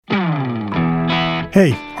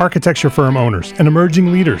Hey, architecture firm owners and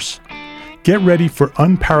emerging leaders. Get ready for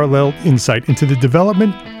unparalleled insight into the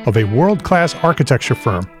development of a world-class architecture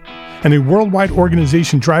firm and a worldwide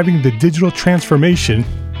organization driving the digital transformation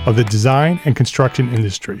of the design and construction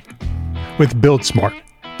industry. With Build Smart,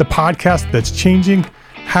 the podcast that's changing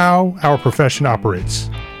how our profession operates.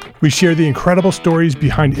 We share the incredible stories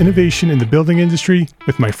behind innovation in the building industry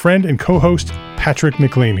with my friend and co-host, Patrick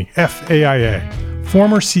McLaney, FAIA,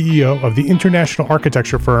 former CEO of the international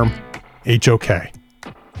architecture firm, HOK.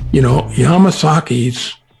 You know,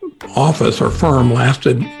 Yamasaki's office or firm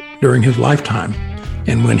lasted during his lifetime.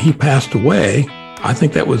 And when he passed away, I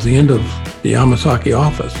think that was the end of the Yamasaki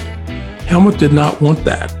office. Helmut did not want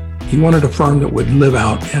that. He wanted a firm that would live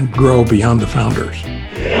out and grow beyond the founders.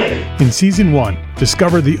 In Season 1,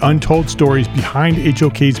 discover the untold stories behind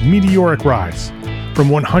HOK's meteoric rise, from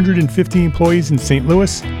 150 employees in St.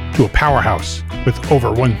 Louis to a powerhouse with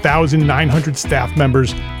over 1,900 staff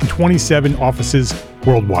members and 27 offices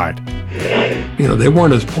worldwide. You know, they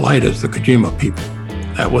weren't as polite as the Kojima people.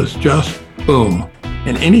 That was just boom.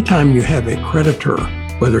 And anytime you have a creditor,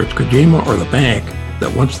 whether it's Kojima or the bank,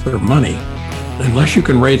 that wants their money, unless you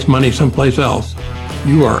can raise money someplace else,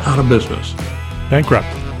 you are out of business. Bankrupt.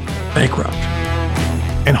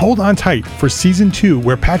 And hold on tight for Season 2,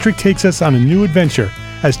 where Patrick takes us on a new adventure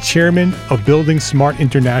as chairman of Building Smart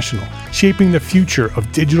International, shaping the future of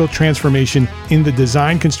digital transformation in the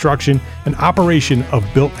design, construction, and operation of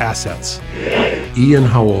built assets. Ian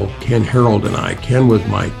Howell, Ken Harold, and I, Ken was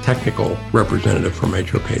my technical representative from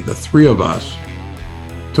HOK. The three of us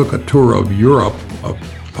took a tour of Europe of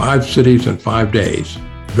 5 cities in 5 days.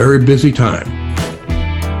 Very busy time.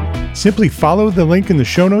 Simply follow the link in the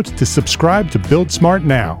show notes to subscribe to Build Smart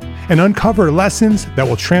now and uncover lessons that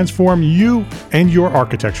will transform you and your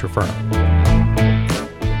architecture firm.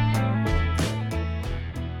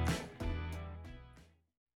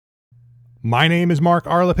 My name is Mark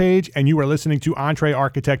Arlepage, and you are listening to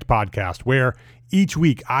EntreArchitect Podcast, where each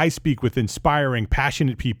week I speak with inspiring,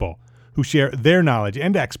 passionate people who share their knowledge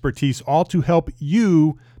and expertise, all to help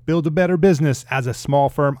you build a better business as a small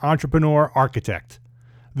firm entrepreneur architect.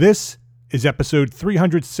 This is episode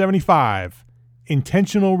 375,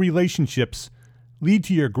 Intentional Relationships Lead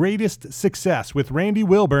to Your Greatest Success, with Randy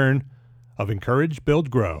Wilburn of Encourage, Build,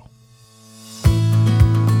 Grow.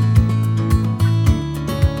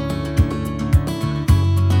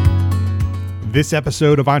 This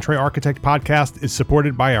episode of EntreArchitect Podcast is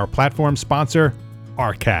supported by our platform sponsor,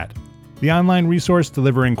 ARCAT, the online resource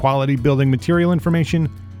delivering quality building material information,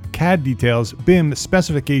 CAD details, BIM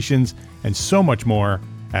specifications, and so much more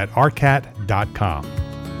at arcat.com.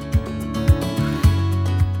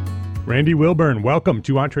 Randy Wilburn, welcome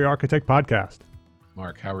to EntreArchitect Podcast.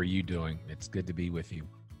 Mark, how are you doing? It's good to be with you.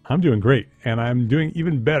 I'm doing great, and I'm doing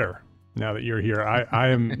even better now that you're here.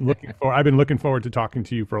 I've been looking forward to talking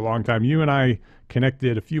to you for a long time. You and I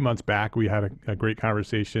connected a few months back. We had a great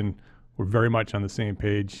conversation. We're very much on the same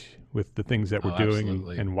page with the things that we're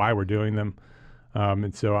doing and why we're doing them.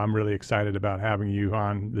 And so I'm really excited about having you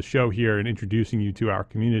on the show here and introducing you to our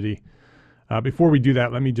community. Before we do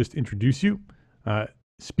that, let me just introduce you.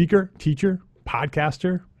 Speaker, teacher,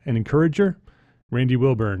 podcaster, and encourager. Randy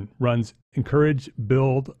Wilburn runs Encourage,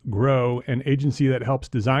 Build, Grow, an agency that helps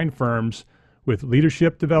design firms with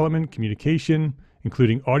leadership development, communication,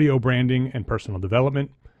 including audio branding and personal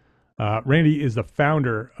development. Randy is the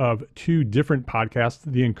founder of 2 different podcasts.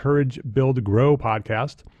 The Encourage, Build, Grow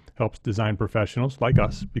podcast helps design professionals like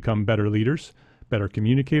us become better leaders, better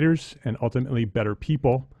communicators, and ultimately better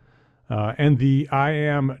people. And the I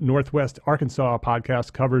Am Northwest Arkansas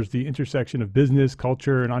podcast covers the intersection of business,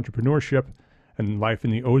 culture, and entrepreneurship and life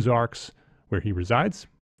in the Ozarks, where he resides.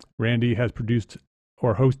 Randy has produced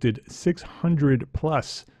or hosted 600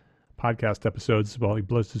 plus podcast episodes. Well, he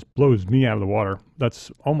blows me out of the water.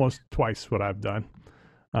 That's almost twice what I've done.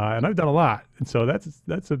 And I've done a lot. And so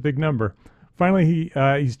that's a big number. Finally,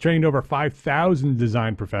 he's trained over 5,000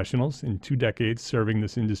 design professionals in 2 decades serving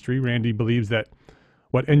this industry. Randy believes that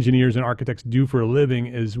what engineers and architects do for a living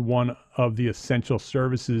is one of the essential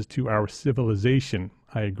services to our civilization.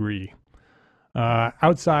 I agree.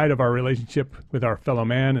 Outside of our relationship with our fellow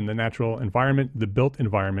man and the natural environment, the built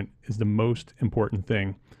environment is the most important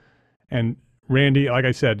thing. And Randy, like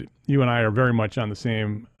I said, you and I are very much on the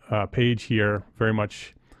same page here, very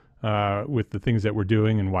much with the things that we're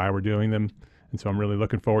doing and why we're doing them. And so I'm really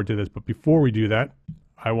looking forward to this. But before we do that,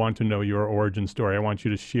 I want to know your origin story. I want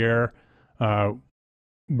you to share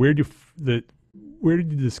where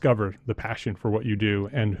did you discover the passion for what you do,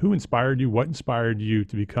 and who inspired you? What inspired you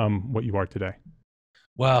to become what you are today?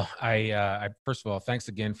 Well, I first of all, thanks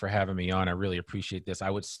again for having me on. I really appreciate this. I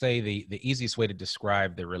would say the easiest way to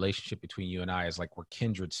describe the relationship between you and I is like we're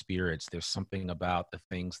kindred spirits. There's something about the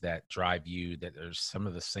things that drive you that there's some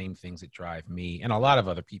of the same things that drive me and a lot of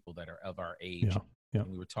other people that are of our age. Yeah. Yeah.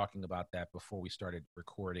 And we were talking about that before we started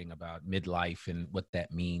recording about midlife and what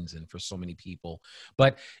that means and for so many people.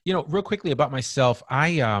 But real quickly about myself,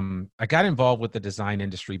 I got involved with the design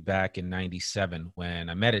industry back in '97 when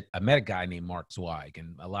I met a guy named Mark Zweig,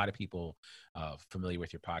 and a lot of people familiar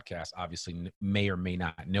with your podcast obviously may or may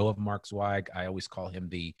not know of Mark Zweig. I always call him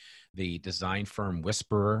the design firm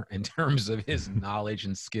whisperer in terms of his knowledge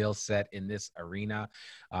and skill set in this arena.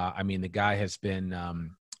 I mean, the guy has been.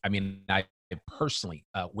 I personally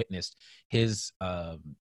witnessed his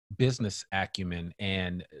business acumen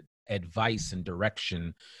and advice and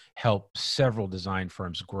direction help several design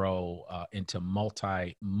firms grow into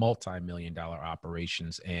multi-million dollar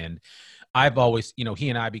operations. And I've always, he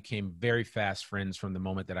and I became very fast friends from the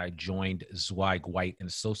moment that I joined Zweig, White and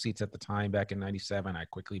Associates at the time back in '97. I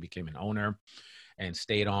quickly became an owner and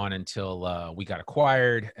stayed on until we got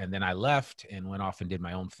acquired. And then I left and went off and did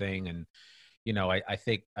my own thing. And I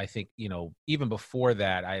think, even before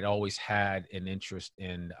that, I'd always had an interest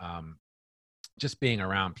in just being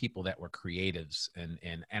around people that were creatives.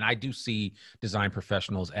 And I do see design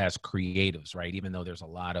professionals as creatives, right? Even though there's a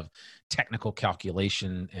lot of technical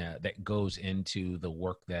calculation that goes into the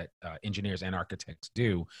work that engineers and architects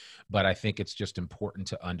do. But I think it's just important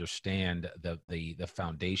to understand the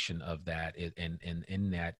foundation of that. And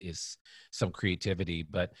in that is some creativity.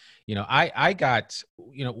 But, I got,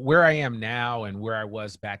 where I am now and where I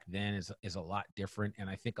was back then is a lot different. And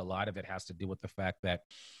I think a lot of it has to do with the fact that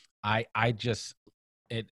I just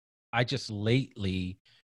lately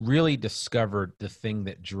really discovered the thing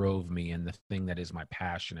that drove me and the thing that is my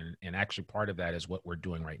passion. And actually part of that is what we're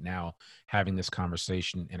doing right now, having this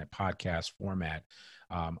conversation in a podcast format.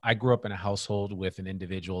 I grew up in a household with an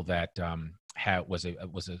individual that was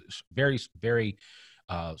a very, very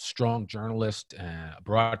strong journalist,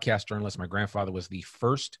 broadcast journalist. My grandfather was the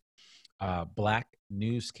first Black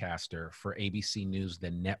newscaster for ABC News,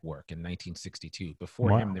 the network, in 1962.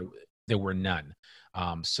 Before him, there were none.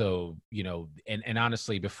 So, and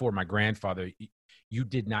honestly, before my grandfather, you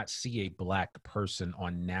did not see a Black person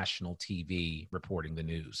on national TV reporting the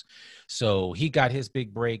news. So he got his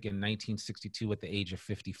big break in 1962 at the age of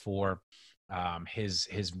 54.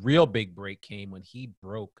 His real big break came when he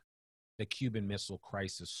broke the Cuban Missile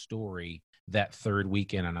Crisis story that third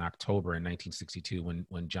weekend in October in 1962,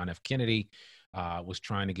 when John F. Kennedy was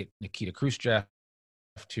trying to get Nikita Khrushchev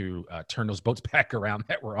to turn those boats back around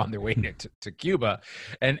that were on their way to Cuba.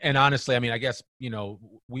 And honestly, I mean, I guess,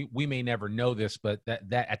 we may never know this, but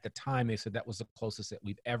that at the time they said that was the closest that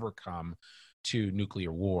we've ever come to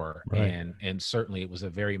nuclear war. Right. And certainly it was a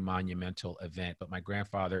very monumental event. But my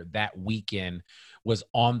grandfather that weekend was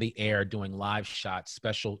on the air doing live shots,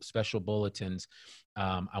 special bulletins.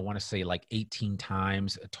 I want to say like 18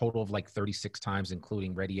 times, a total of like 36 times,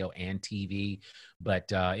 including radio and TV.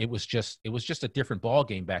 But it was just a different ball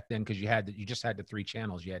game back then, because you just had the three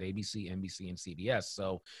channels. You had ABC, NBC, and CBS.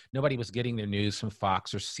 So nobody was getting their news from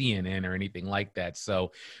Fox or CNN or anything like that.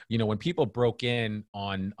 So, when people broke in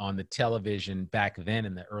on the television back then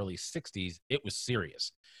in the early 60s, it was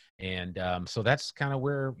serious. And so that's kind of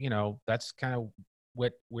where,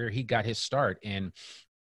 where he got his start. And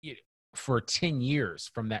for 10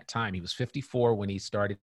 years from that time, he was 54 when he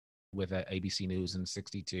started with ABC News in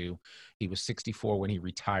 '62. He was 64 when he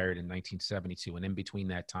retired in 1972. And in between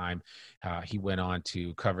that time, he went on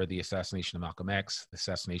to cover the assassination of Malcolm X, the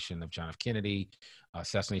assassination of John F. Kennedy,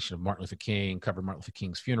 assassination of Martin Luther King, covered Martin Luther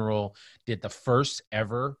King's funeral, did the first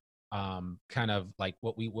ever kind of like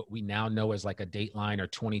what we now know as like a Dateline or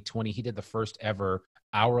 2020. He did the first ever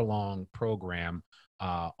hour-long program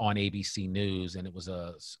on ABC News, and it was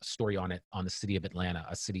a story on the city of Atlanta,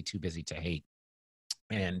 a city too busy to hate.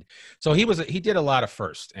 And so he did a lot of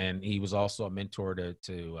firsts, and he was also a mentor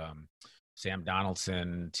to Sam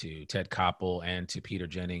Donaldson, to Ted Koppel, and to Peter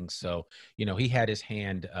Jennings. So, he had his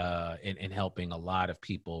hand in helping a lot of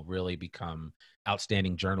people really become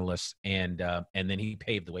outstanding journalists. And then he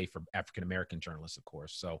paved the way for African-American journalists, of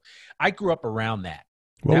course. So I grew up around that.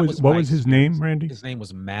 What was his name, Randy? His name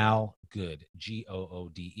was Mal Goode,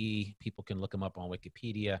 Goode. People can look him up on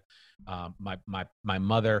Wikipedia. My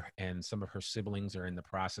mother and some of her siblings are in the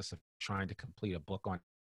process of trying to complete a book on.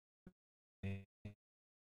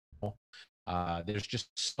 There's just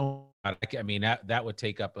so. I mean, that would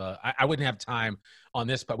take up. I wouldn't have time on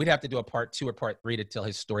this, but we'd have to do a part 2 or part 3 to tell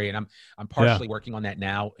his story. And I'm partially working on that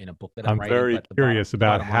now in a book that I'm writing. I'm very curious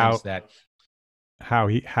about how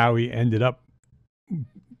he ended up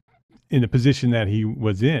in the position that he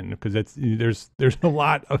was in, because there's a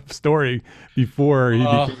lot of story before he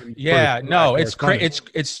became yeah, first black no, it's correspondent.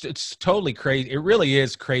 it's totally crazy. It really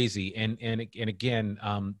is crazy. And again,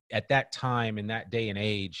 at that time, in that day and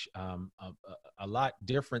age, a lot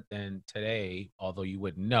different than today, although you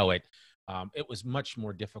wouldn't know it. It was much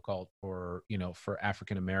more difficult for, for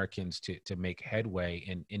African Americans to make headway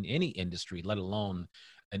in any industry, let alone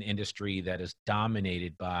an industry that is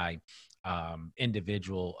dominated by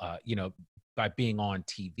individual, by being on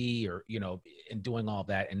TV, or, and doing all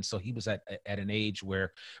that. And so he was at an age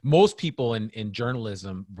where most people in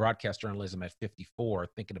journalism, broadcast journalism, at 54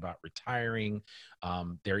 thinking about retiring.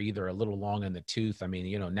 They're either a little long in the tooth. I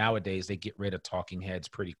mean, nowadays they get rid of talking heads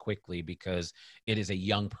pretty quickly because it is a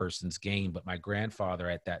young person's game. But my grandfather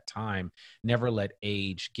at that time never let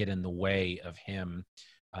age get in the way of him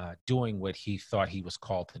doing what he thought he was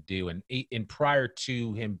called to do. And prior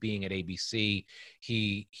to him being at ABC,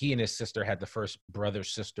 he and his sister had the first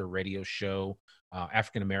brother-sister radio show,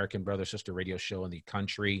 African-American brother-sister radio show in the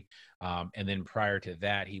country. And then prior to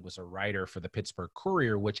that, he was a writer for the Pittsburgh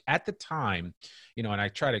Courier, which at the time, and I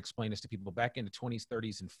try to explain this to people, back in the 20s,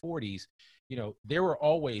 30s, and 40s, there were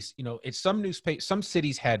always, some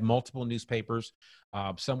cities had multiple newspapers.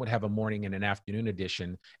 Some would have a morning and an afternoon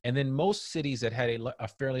edition. And then most cities that had a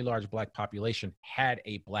fairly large Black population had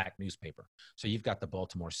a Black newspaper. So you've got the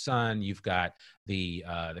Baltimore Sun, you've got the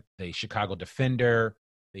Chicago Defender,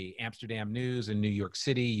 the Amsterdam News in New York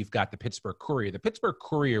City. You've got the Pittsburgh Courier. The Pittsburgh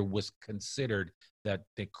Courier was considered the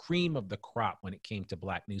cream of the crop when it came to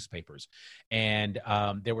Black newspapers. And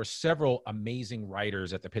there were several amazing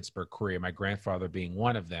writers at the Pittsburgh Courier, my grandfather being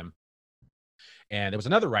one of them. And there was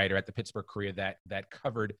another writer at the Pittsburgh Courier that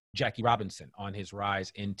covered Jackie Robinson on his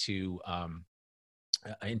rise into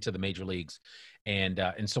the major leagues. And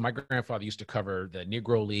so my grandfather used to cover the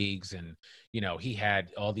Negro Leagues, and, he had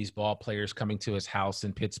all these ball players coming to his house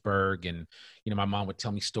in Pittsburgh. And, my mom would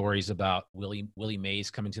tell me stories about Willie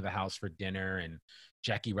Mays coming to the house for dinner, and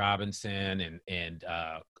Jackie Robinson, and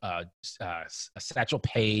Satchel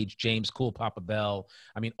Paige, James Cool Papa Bell.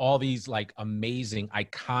 I mean, all these like amazing,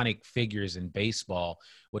 iconic figures in baseball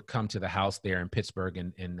would come to the house there in Pittsburgh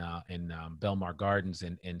in Belmar Gardens,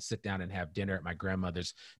 and sit down and have dinner at my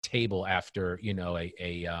grandmother's table after,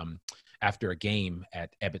 after a game at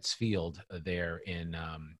Ebbets Field there in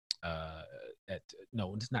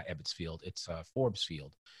no, it's not Ebbets Field, it's Forbes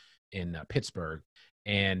Field in Pittsburgh.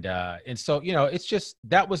 And so, it's just,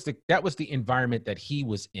 that was the environment that he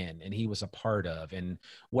was in and he was a part of. And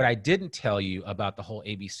what I didn't tell you about the whole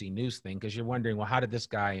ABC News thing, because you're wondering, well, how did this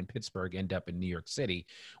guy in Pittsburgh end up in New York City?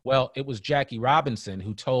 Well, it was Jackie Robinson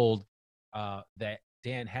who told that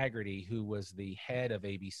Dan Haggerty, who was the head of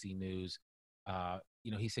ABC News,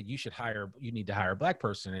 he said, you need to hire a Black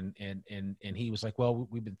person. And he was like, well,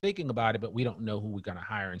 we've been thinking about it, but we don't know who we're going to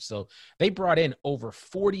hire. And so they brought in over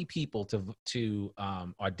 40 people to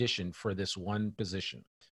audition for this one position.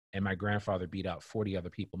 And my grandfather beat out 40 other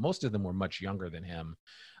people. Most of them were much younger than him.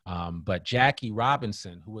 But Jackie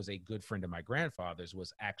Robinson, who was a good friend of my grandfather's,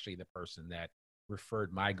 was actually the person that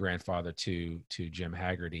referred my grandfather to Jim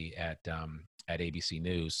Haggerty at ABC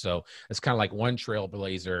News. So it's kind of like one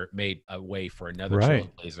trailblazer made a way for another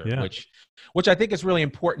trailblazer, yeah. which I think is really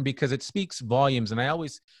important because it speaks volumes. And I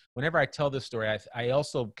always, whenever I tell this story, I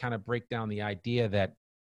also kind of break down the idea that,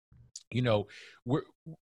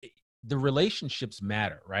 the relationships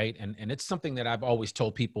matter, right? And it's something that I've always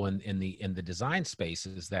told people in the design space,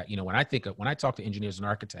 is that, when I talk to engineers and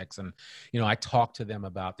architects, and, I talk to them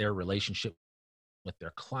about their relationship with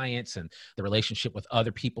their clients and the relationship with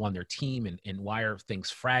other people on their team, and why are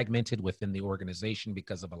things fragmented within the organization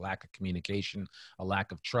because of a lack of communication, a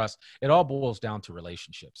lack of trust. It all boils down to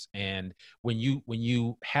relationships. And when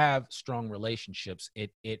you have strong relationships,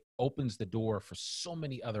 it opens the door for so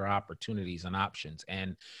many other opportunities and options.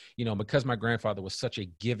 And, because my grandfather was such a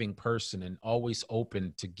giving person and always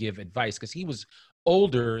open to give advice, because he was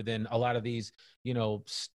older than a lot of these,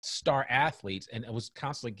 star athletes, and it was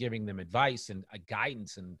constantly giving them advice and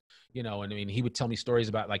guidance. And, and I mean, he would tell me stories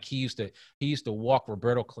about, like, he used to walk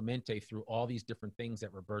Roberto Clemente through all these different things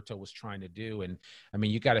that Roberto was trying to do. And I mean,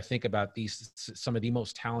 you got to think about some of the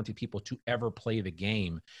most talented people to ever play the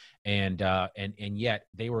game. And yet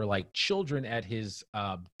they were like children at his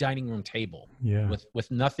dining room table, with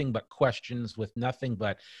nothing but questions, with nothing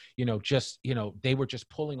but, they were just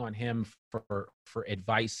pulling on him for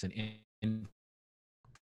advice and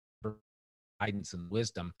guidance and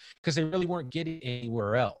wisdom, because they really weren't getting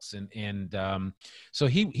anywhere else. And so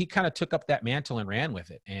he kind of took up that mantle and ran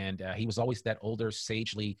with it. And he was always that older,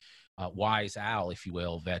 sagely wise owl, if you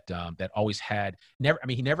will, that always had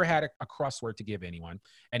he never had a crossword to give anyone,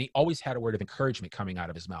 and he always had a word of encouragement coming out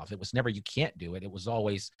of his mouth. It was never "you can't do it." It was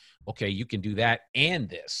always, "Okay, you can do that and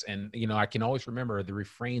this." And I can always remember the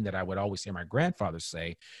refrain that I would always hear my grandfather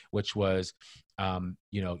say, which was,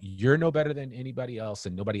 "You're no better than anybody else,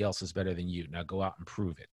 and nobody else is better than you. Now go out and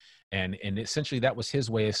prove it." And essentially that was his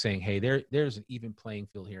way of saying, "Hey, there's an even playing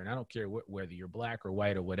field here, and I don't care whether you're black or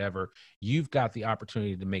white or whatever, you've got the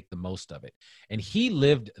opportunity to make the most of it." And he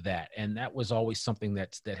lived that, and that was always something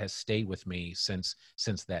that has stayed with me since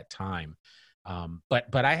that time.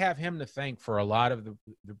 But I have him to thank for a lot of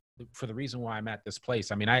for the reason why I'm at this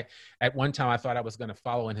place. I mean, at one time I thought I was going to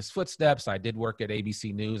follow in his footsteps. I did work at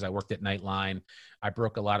ABC News. I worked at Nightline. I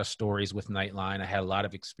broke a lot of stories with Nightline. I had a lot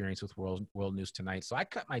of experience with World News Tonight. So I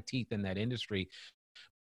cut my teeth in that industry.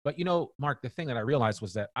 But Mark, the thing that I realized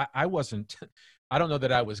was that I wasn't, I don't know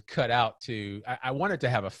that I was cut out to, I wanted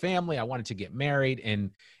to have a family. I wanted to get married.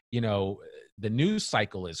 And, the news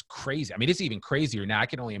cycle is crazy. I mean, it's even crazier now. I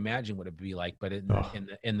can only imagine what it'd be like. But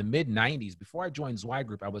in the mid 90s, before I joined Zweig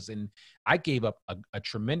Group, I gave up a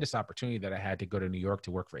tremendous opportunity that I had to go to New York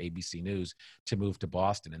to work for ABC News to move to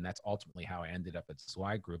Boston. And that's ultimately how I ended up at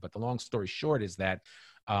Zweig Group. But the long story short is that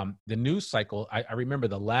the news cycle, I remember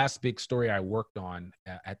the last big story I worked on,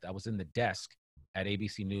 I was in the desk at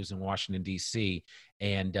ABC News in Washington, D.C.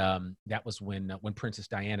 And that was when Princess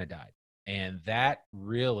Diana died. And that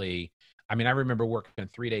really, I remember working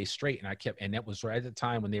 3 days straight, and that was right at the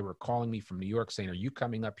time when they were calling me from New York saying, "Are you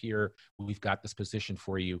coming up here? We've got this position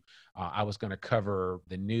for you." I was going to cover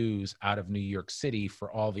the news out of New York City for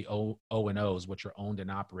all the O&Os, which are owned and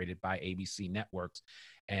operated by ABC networks.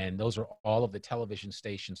 And those are all of the television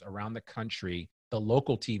stations around the country, the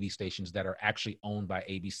local TV stations that are actually owned by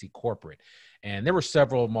ABC corporate. And there were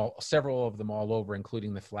several of them all over,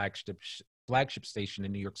 including the flagship station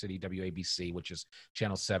in New York City, WABC, which is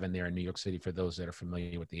Channel 7 there in New York City, for those that are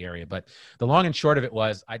familiar with the area. But the long and short of it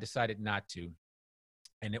was I decided not to.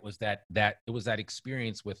 And it was that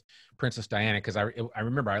experience with Princess Diana, because I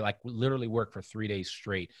remember I literally worked for 3 days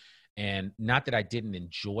straight. And not that I didn't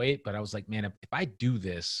enjoy it, but I was like, man, if I do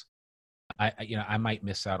this, I might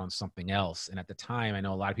miss out on something else. And at the time, I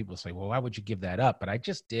know a lot of people say, well, why would you give that up? But I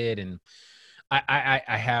just did. And I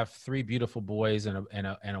have 3 beautiful boys and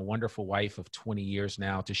a wonderful wife of 20 years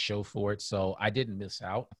now to show for it. So I didn't miss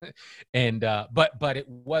out. And, but it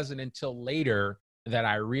wasn't until later that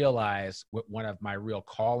I realized what one of my real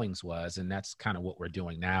callings was. And that's kind of what we're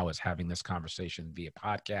doing now, is having this conversation via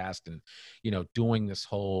podcast and, doing this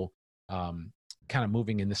whole, kind of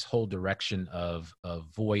moving in this whole direction of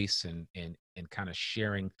voice and kind of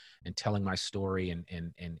sharing and telling my story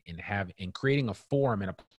and creating a forum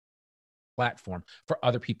and a platform for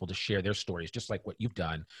other people to share their stories, just like what you've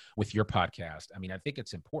done with your podcast. I think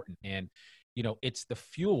it's important. And, it's the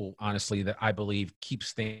fuel, honestly, that I believe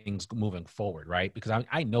keeps things moving forward, right? Because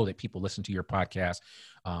I know that people listen to your podcast,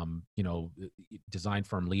 design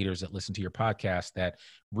firm leaders that listen to your podcast, that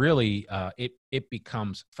really it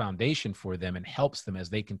becomes foundation for them and helps them as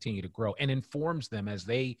they continue to grow, and informs them as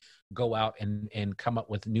they go out and come up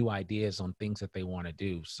with new ideas on things that they want to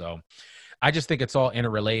do. So I just think it's all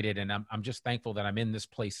interrelated, and I'm just thankful that I'm in this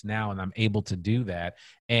place now and I'm able to do that.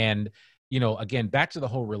 And again, back to the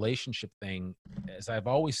whole relationship thing, as I've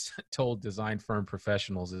always told design firm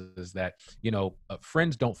professionals, is that,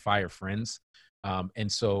 friends don't fire friends. And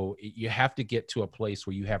so you have to get to a place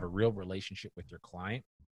where you have a real relationship with your client.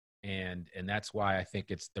 And that's why I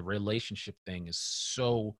think it's the relationship thing is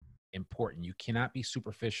so important. You cannot be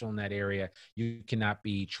superficial in that area. You cannot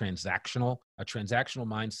be transactional. A transactional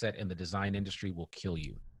mindset in the design industry will kill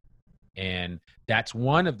you. And that's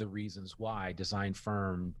one of the reasons why design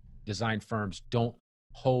firms don't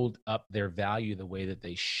hold up their value the way that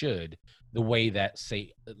they should, the way that,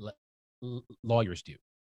 say, lawyers do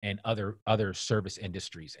and other service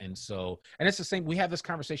industries. And it's the same. We have this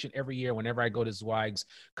conversation every year whenever I go to Zweig's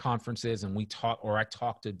conferences and I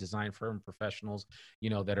talk to design firm professionals,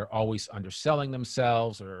 that are always underselling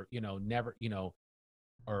themselves or, never,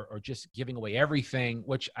 or just giving away everything,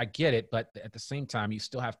 which I get it. But at the same time, you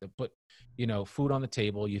still have to put, food on the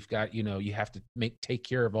table. You've got, you have to take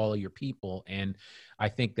care of all of your people. And I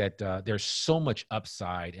think that there's so much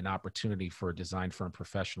upside and opportunity for design firm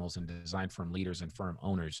professionals and design firm leaders and firm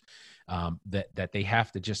owners that they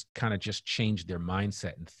have to just change their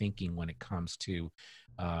mindset and thinking when it comes to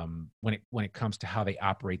when it comes to how they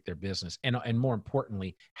operate their business, and more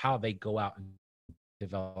importantly, how they go out and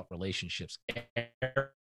develop relationships.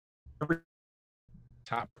 Every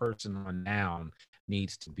top person on down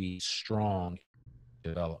needs to be strong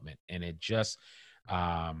in development, and it just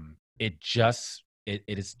it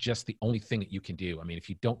is just the only thing that you can do. I mean, if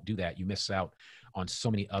you don't do that, you miss out on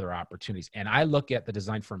so many other opportunities. And I look at the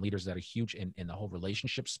design firm leaders that are huge in the whole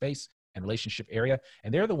relationship space and relationship area,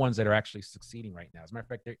 and they're the ones that are actually succeeding right now. As a matter of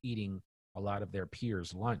fact, they're eating a lot of their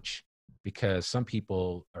peers' lunch, because some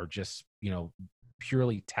people are just,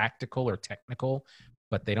 purely tactical or technical,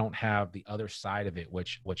 but they don't have the other side of it,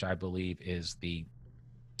 which I believe is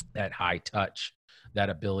that high touch, that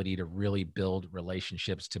ability to really build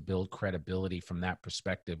relationships, to build credibility from that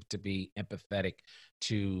perspective, to be empathetic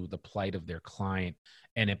to the plight of their client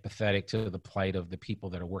and empathetic to the plight of the people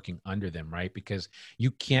that are working under them, right? Because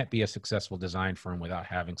you can't be a successful design firm without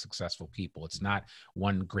having successful people. It's not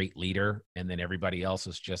one great leader and then everybody else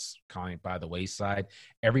is just kind of by the wayside.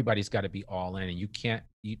 Everybody's got to be all in, and you can't,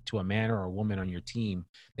 to a man or a woman on your team,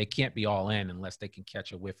 they can't be all in unless they can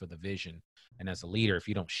catch a whiff of the vision. And as a leader, if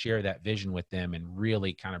you don't share that vision with them and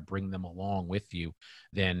really kind of bring them along with you,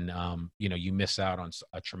 then, you miss out on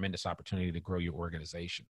a tremendous opportunity to grow your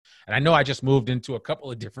organization. And I know I just moved into a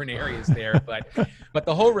couple of different areas there, but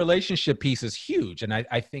the whole relationship piece is huge. And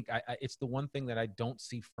I think it's the one thing that I don't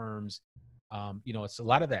see firms, it's a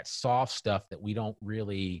lot of that soft stuff that we don't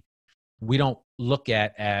look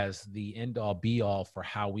at as the end all be all for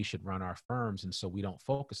how we should run our firms. And so we don't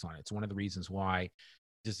focus on it. It's one of the reasons why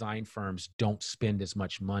design firms don't spend as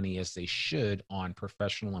much money as they should on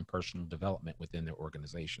professional and personal development within their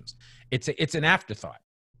organizations. It's an afterthought.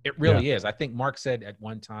 It really is. I think Mark said at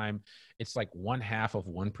one time, it's like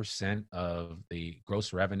 0.5% of the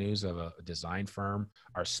gross revenues of a design firm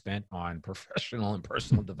are spent on professional and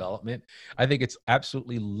personal development. I think it's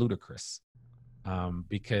absolutely ludicrous.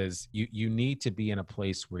 Because you need to be in a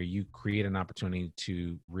place where you create an opportunity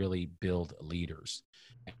to really build leaders.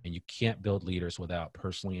 And you can't build leaders without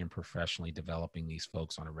personally and professionally developing these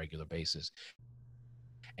folks on a regular basis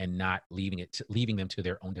and not leaving them to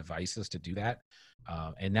their own devices to do that.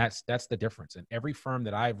 And that's the difference. And every firm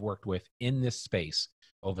that I've worked with in this space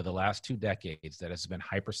over the last 2 decades that has been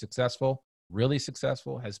hyper successful, really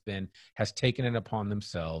successful, has taken it upon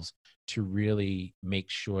themselves to really make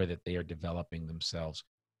sure that they are developing themselves,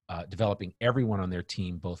 developing everyone on their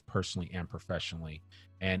team, both personally and professionally.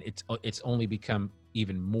 And it's only become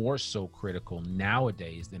even more so critical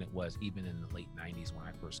nowadays than it was even in the late 90s when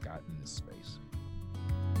I first got in this space.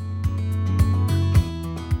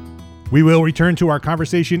 We will return to our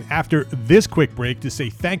conversation after this quick break to say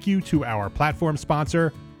thank you to our platform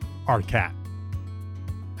sponsor, Arcat.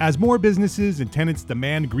 As more businesses and tenants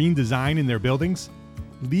demand green design in their buildings,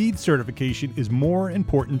 LEED certification is more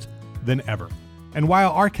important than ever. And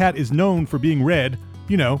while Arcat is known for being red,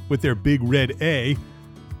 with their big red A,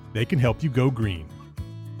 they can help you go green.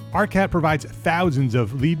 Arcat provides thousands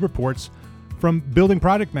of LEED reports from building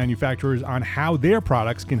product manufacturers on how their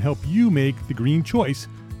products can help you make the green choice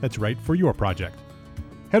that's right for your project.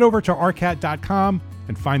 Head over to arcat.com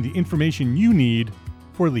and find the information you need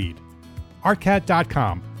for LEED.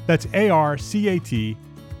 arcat.com. That's ARCAT.com.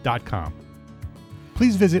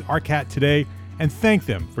 Please visit Arcat today and thank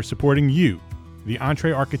them for supporting you, the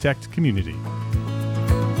EntreArchitect community.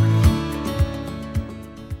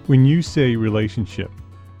 When you say relationship,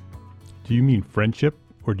 do you mean friendship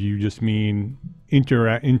or do you just mean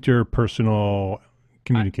interpersonal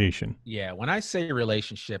communication? When I say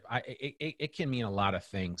relationship, it can mean a lot of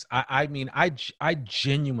things. I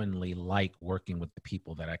genuinely like working with the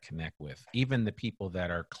people that I connect with, even the people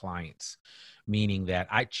that are clients, meaning that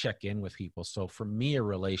I check in with people. So for me, a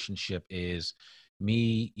relationship is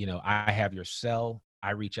me, I have your cell.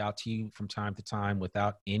 I reach out to you from time to time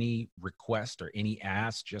without any request or any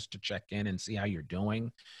ask, just to check in and see how you're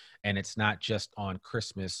doing. And it's not just on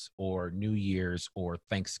Christmas or New Year's or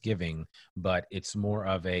Thanksgiving, but it's more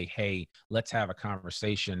of a, hey, let's have a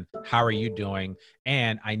conversation. How are you doing?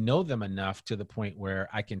 And I know them enough to the point where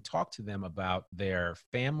I can talk to them about their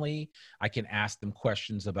family. I can ask them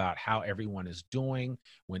questions about how everyone is doing.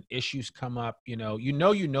 When issues come up, you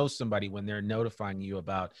know somebody when they're notifying you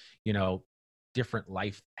about, different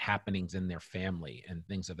life happenings in their family and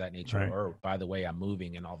things of that nature. Right. Or by the way, I'm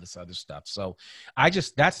moving and all this other stuff. So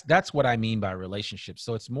that's what I mean by relationships.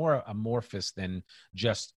 So it's more amorphous than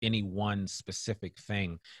just any one specific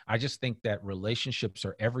thing. I just think that relationships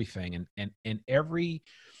are everything. And every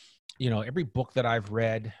book that I've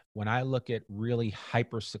read, when I look at really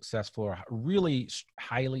hyper successful or really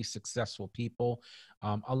highly successful people,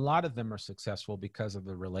 a lot of them are successful because of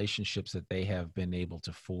the relationships that they have been able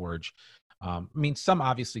to forge. Some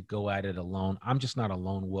obviously go at it alone. I'm just not a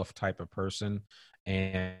lone wolf type of person.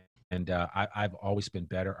 And I've always been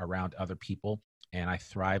better around other people. and I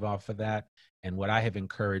thrive off of that. And what I have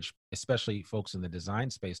encouraged, especially folks in the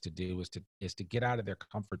design space, to do is to get out of their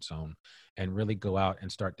comfort zone and really go out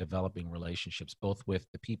and start developing relationships, both with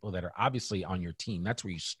the people that are obviously on your team. That's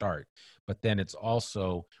where you start. But then it's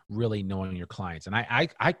also really knowing your clients. And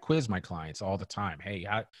I quiz my clients all the time. Hey,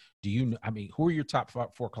 how do you? I mean, who are your top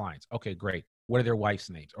four clients? Okay, great. What are their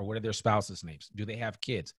wife's names, or what are their spouses' names? Do they have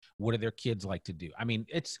kids? What do their kids like to do? I mean,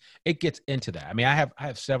 it gets into that. I mean, I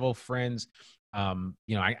have several friends,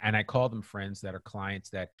 I call them friends that are clients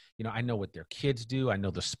that, I know what their kids do. I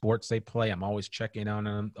know the sports they play. I'm always checking on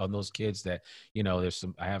them, on those kids that,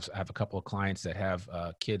 I have a couple of clients that have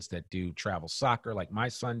kids that do travel soccer like my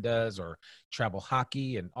son does, or travel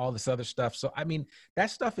hockey and all this other stuff. So, I mean,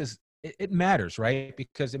 that stuff it matters, right?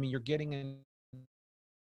 Because, I mean, you're getting in,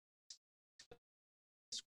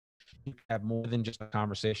 you have more than just a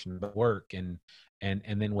conversation about work, and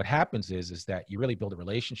then what happens is that you really build a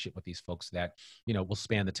relationship with these folks that will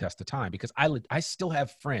span the test of time. Because I still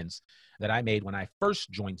have friends that I made when I first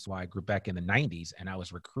joined SWI Group back in the 90s, and I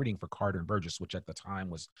was recruiting for Carter and Burgess, which at the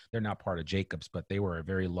time they're not part of Jacobs, but they were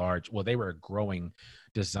they were a growing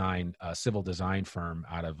civil design firm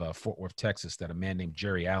out of Fort Worth, Texas, that a man named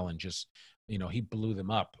Jerry Allen just he blew them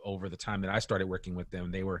up over the time that I started working with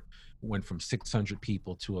them. They went from 600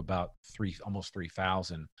 people to about almost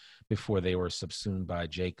 3,000 before they were subsumed by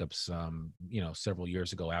Jacobs, several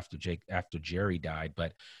years ago after Jerry died.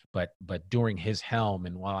 But during his helm,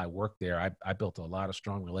 and while I worked there, I built a lot of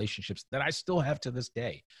strong relationships that I still have to this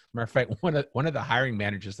day. Matter of fact, one of the hiring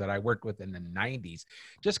managers that I worked with in the 90s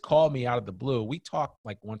just called me out of the blue. We talk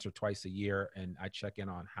like once or twice a year, and I check in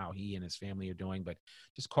on how he and his family are doing, but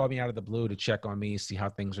just called me out of the blue to check on me, see how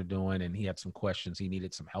things are doing. And he had some questions he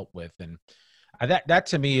needed some help with. And that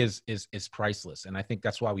to me is priceless. And I think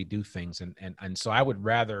that's why we do things. And so I would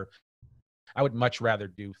much rather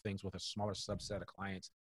do things with a smaller subset of clients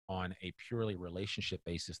on a purely relationship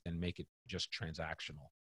basis than make it just transactional.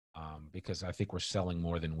 Because I think we're selling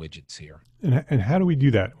more than widgets here. And how do we do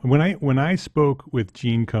that? When I spoke with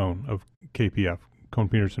Gene Cohn of KPF, Cohn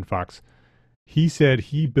Peterson Fox, he said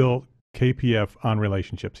he built KPF on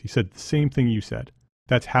relationships. He said the same thing you said.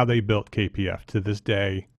 That's how they built KPF to this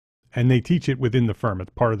day, and they teach it within the firm.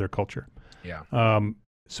 It's part of their culture. Yeah.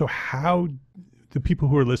 So how the people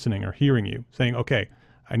who are listening are hearing you saying, okay,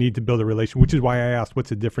 I need to build a relation, which is why I asked, what's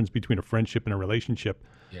the difference between a friendship and a relationship?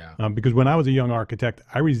 Yeah. Because when I was a young architect,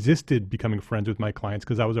 I resisted becoming friends with my clients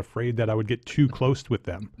because I was afraid that I would get too close with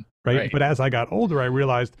them. Right? But as I got older, I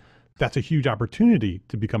realized that's a huge opportunity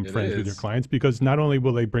to become friends with your clients, because not only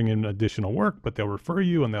will they bring in additional work, but they'll refer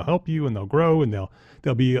you and they'll help you and they'll grow and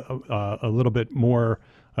they'll be a little bit more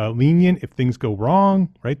lenient if things go wrong,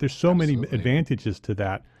 right? There's so many advantages to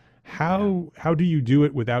that. How do you do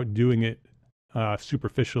it without doing it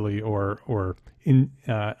superficially or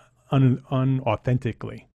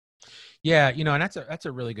unauthentically? Yeah, and that's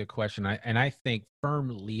a really good question. I think firm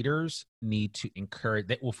leaders need to encourage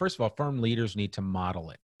that. Well, first of all, firm leaders need to model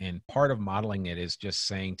it. And part of modeling it is just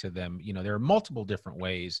saying to them, there are multiple different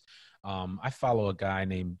ways. I follow a guy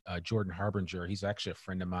named Jordan Harbinger. He's actually a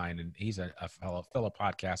friend of mine, and he's a fellow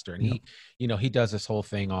podcaster. And he does this whole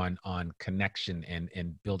thing on connection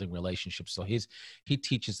and building relationships. So he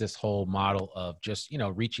teaches this whole model of just,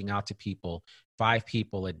 reaching out to people, 5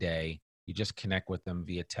 people a day. You just connect with them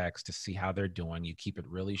via text to see how they're doing. You keep it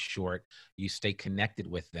really short. You stay connected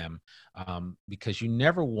with them, because you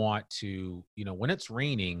never want to, when it's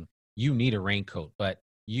raining, you need a raincoat, but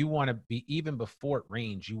you want to be, even before it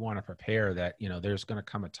rains, you want to prepare that, there's going to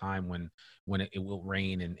come a time when it will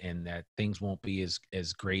rain and that things won't be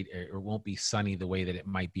as great, or won't be sunny the way that it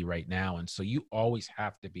might be right now. And so you always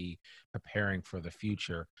have to be preparing for the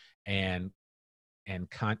future and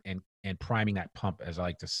priming that pump, as I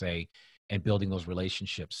like to say, and building those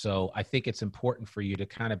relationships. So I think it's important for you to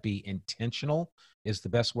kind of be intentional, is the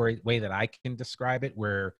best way that I can describe it,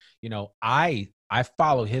 where, I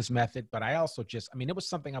follow his method, but I also it was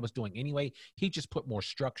something I was doing anyway. He just put more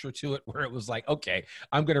structure to it, where it was like, okay,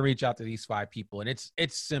 I'm going to reach out to these 5 people. And it's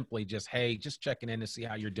simply just, hey, just checking in to see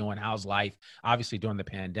how you're doing. How's life? Obviously during the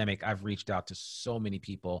pandemic, I've reached out to so many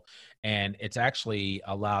people, and it's actually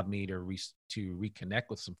allowed me to reconnect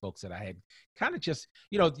with some folks that I had kind of just,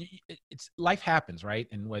 it's life happens, right?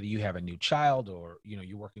 And whether you have a new child or,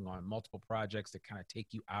 you're working on multiple projects that kind of take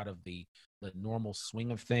you out of the normal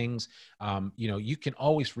swing of things, you can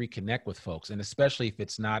always reconnect with folks. And especially if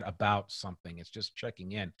it's not about something, it's just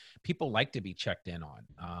checking in. People like to be checked in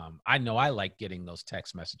on. I know I like getting those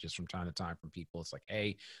text messages from time to time from people. It's like,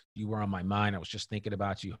 hey, you were on my mind. I was just thinking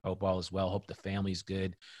about you. Hope all is well. Hope the family's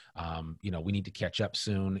good. We need to catch up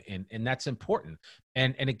soon. And that's important,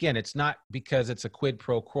 And again, it's not because it's a quid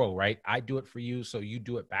pro quo, right? I do it for you, so you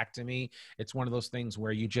do it back to me. It's one of those things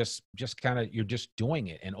where you just kind of, you're just doing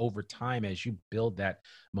it, and over time, as you build that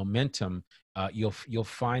momentum, you'll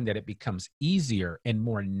find that it becomes easier and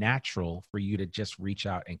more natural for you to just reach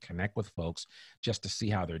out and connect with folks just to see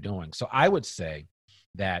how they're doing. So I would say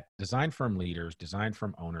that design firm leaders, design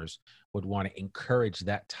firm owners would want to encourage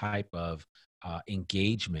that type of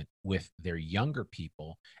engagement with their younger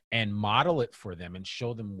people and model it for them and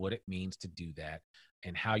show them what it means to do that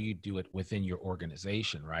and how you do it within your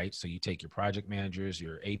organization, right? So you take your project managers,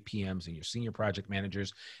 your APMs, and your senior project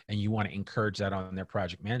managers, and you want to encourage that on their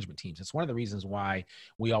project management teams. It's one of the reasons why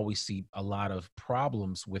we always see a lot of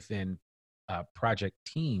problems within project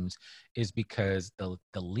teams, is because the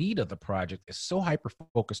lead of the project is so hyper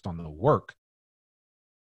focused on the work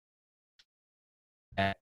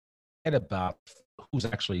that about who's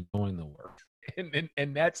actually doing the work. And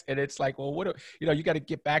it's like, well, you got to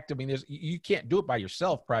get back to, I mean, you can't do it by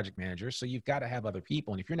yourself, project manager. So you've got to have other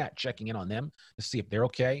people. And if you're not checking in on them to see if they're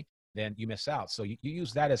okay, then you miss out. So you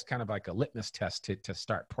use that as kind of like a litmus test to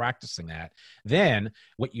start practicing that. Then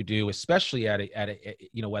what you do, especially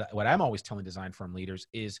what I'm always telling design firm leaders,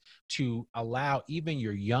 is to allow even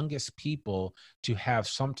your youngest people to have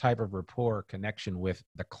some type of rapport or connection with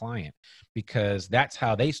the client, because that's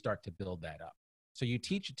how they start to build that up. So you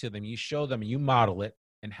teach it to them, you show them, you model it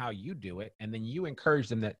and how you do it. And then you encourage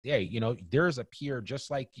them that, hey, there's a peer just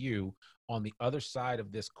like you on the other side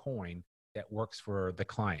of this coin that works for the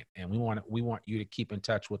client. And we want you to keep in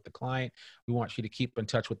touch with the client. We want you to keep in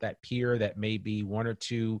touch with that peer that may be one or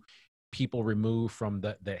two people removed from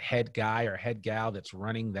the head guy or head gal that's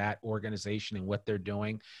running that organization and what they're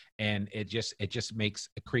doing. And it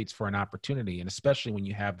creates for an opportunity. And especially when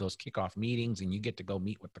you have those kickoff meetings and you get to go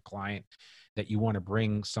meet with the client, that you want to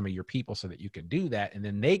bring some of your people so that you can do that. And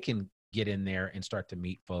then they can get in there and start to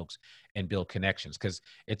meet folks and build connections. Because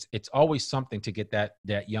it's always something to get that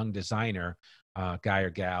young designer guy or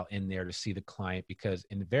gal in there to see the client, because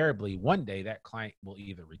invariably one day that client will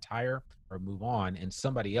either retire or move on and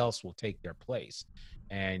somebody else will take their place.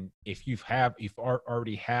 And if you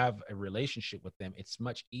already have a relationship with them, it's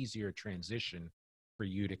much easier transition for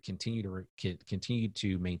you to continue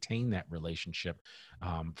to maintain that relationship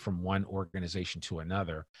from one organization to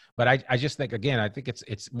another. But I just think, again, I think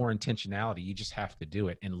it's more intentionality. You just have to do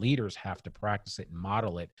it, and leaders have to practice it and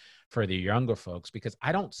model it for the younger folks, because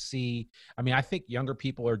I think younger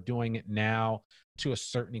people are doing it now to a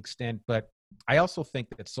certain extent, but I also think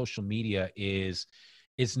that social media is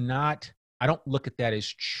not, I don't look at that as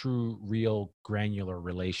true, real, granular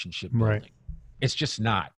relationship building. Right. It's just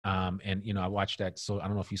not. And I watched that. So I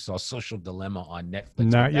don't know if you saw Social Dilemma on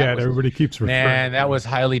Netflix. Not yet. Everybody keeps referring. Man, that was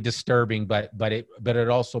highly disturbing. But it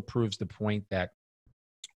also proves the point that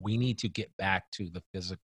we need to get back to the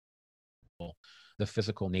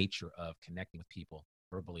physical nature of connecting with people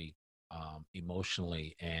verbally,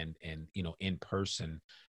 emotionally, and in person,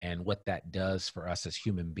 and what that does for us as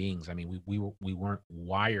human beings. I mean, we weren't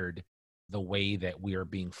wired the way that we are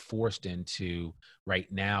being forced into right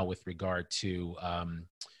now with regard to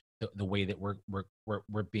the way that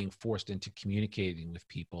we're being forced into communicating with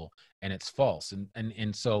people, and it's false.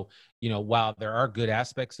 And so, while there are good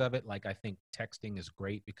aspects of it, like I think texting is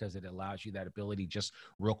great because it allows you that ability just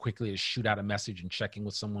real quickly to shoot out a message and checking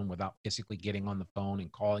with someone without physically getting on the phone and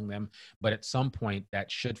calling them. But at some point that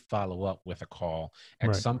should follow up with a call.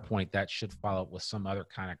 At some point that should follow up with some other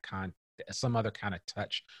kind of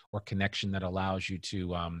touch or connection that allows you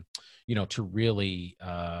to, to really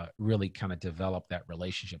kind of develop that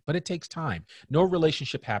relationship. But it takes time. No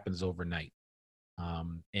relationship happens overnight.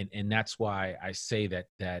 And that's why I say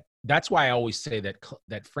that's why I always say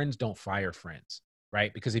that friends don't fire friends,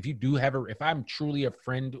 right? Because if you do if I'm truly a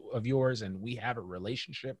friend of yours and we have a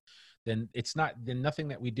relationship, then then nothing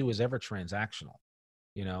that we do is ever transactional.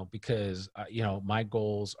 Because, my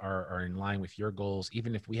goals are in line with your goals,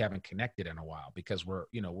 even if we haven't connected in a while, because we're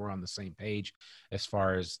on the same page as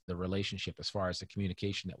far as the relationship, as far as the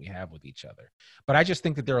communication that we have with each other. But I just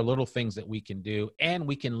think that there are little things that we can do, and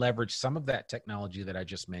we can leverage some of that technology that I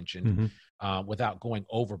just mentioned without going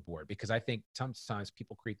overboard, because I think sometimes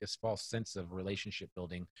people create this false sense of relationship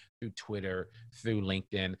building through Twitter, through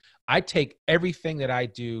LinkedIn. I take everything that I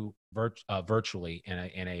do virtually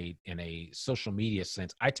in a social media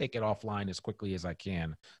sense. I take it offline as quickly as I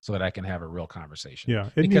can so that I can have a real conversation. Yeah,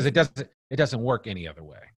 because it doesn't work any other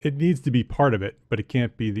way. It needs to be part of it, but it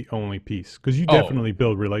can't be the only piece, because you definitely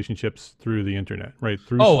build relationships through the internet, right?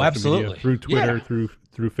 Through social absolutely. media, through Twitter,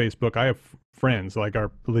 through Facebook. I have friends, like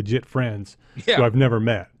our legit friends, Yeah. who I've never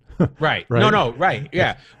met. Right. Right? No, right.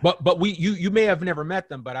 Yeah. But you may have never met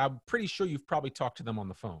them, but I'm pretty sure you've probably talked to them on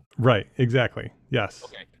the phone. Right. Exactly. Yes.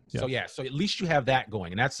 Okay. So Yes. yeah, so at least you have that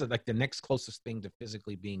going. And that's like the next closest thing to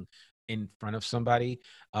physically being in front of somebody.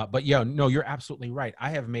 But yeah, no, you're absolutely right. I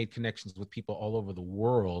have made connections with people all over the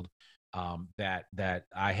world that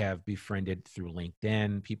I have befriended through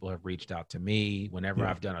LinkedIn. People have reached out to me whenever Yeah.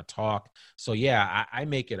 I've done a talk. So yeah, I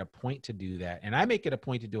make it a point to do that. And I make it a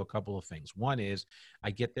point to do a couple of things. One is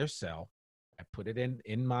I get their cell. I put it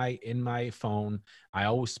in my phone. I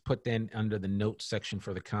always put then under the notes section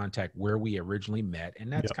for the contact where we originally met,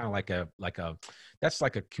 and that's Yep. kind of like a that's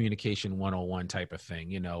like a communication 101 type of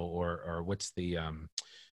thing, you know. Or what's the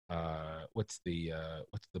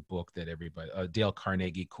book that everybody Dale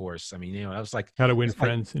Carnegie course. I mean, you know, I was like, How to win it's like,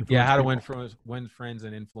 friends, yeah, influence how to people. win friends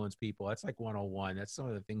and influence people. That's like 101. That's some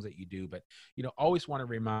of the things that you do, but you know, always want to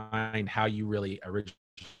remind how you really originally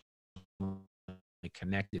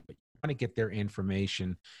connected, but you want to get their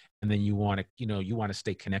information, and then you want to, you know, you want to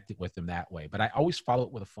stay connected with them that way. But I always follow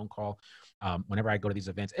it with a phone call. Whenever I go to these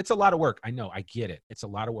events, it's a lot of work. I know, I get it. It's a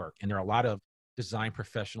lot of work, and there are a lot of design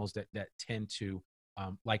professionals that tend to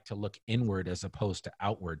like to look inward as opposed to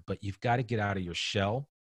outward. But you've got to get out of your shell,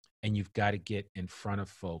 and you've got to get in front of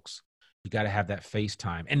folks. You got to have that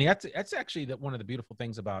FaceTime, and that's actually one of the beautiful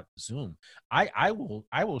things about Zoom. I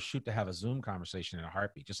will shoot to have a Zoom conversation in a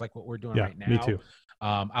heartbeat, just like what we're doing Yeah, right me now. too.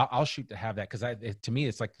 I'll shoot to have that because to me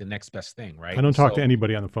it's like the next best thing, I right? don't And talk to so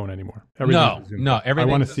anybody on the phone anymore. Everything's a no, Zoom no, call.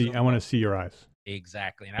 everything's a Zoom I want call. to see your eyes.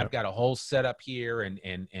 Exactly. And I've Yep. got a whole setup here, and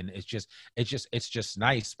it's just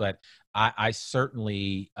nice. But I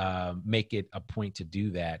certainly make it a point to do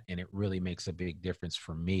that, and it really makes a big difference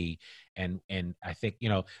for me. And I think, you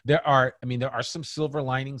know, there are some silver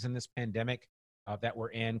linings in this pandemic that we're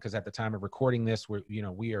in, because at the time of recording this,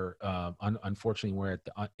 we are unfortunately we're at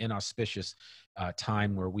the inauspicious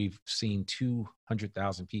time where we've seen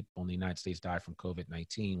 200,000 people in the United States die from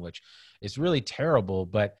COVID-19, which is really terrible.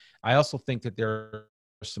 But I also think that there are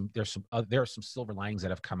some silver linings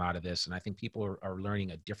that have come out of this, and I think people are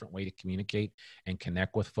learning a different way to communicate and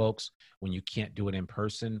connect with folks when you can't do it in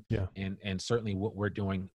person. Yeah. And certainly what we're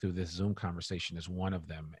doing through this Zoom conversation is one of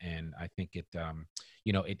them. And I think it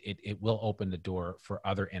will open the door for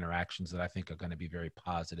other interactions that I think are going to be very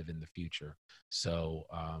positive in the future. So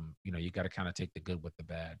you got to kind of take the good with the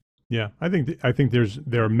bad. Yeah, I think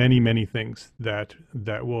there are many things that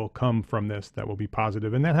will come from this that will be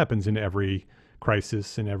positive, and that happens in every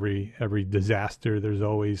crisis and every disaster. There's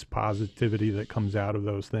always positivity that comes out of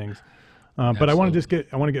those things. But I want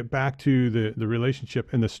Absolutely. to get back to the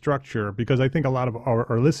relationship and the structure, because I think a lot of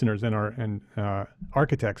our listeners and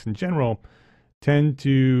architects in general tend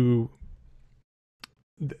to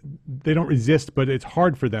they don't resist, but it's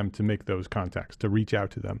hard for them to make those contacts, to reach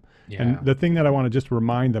out to them. And Yeah. the thing that I want to just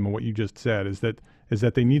remind them of what you just said is that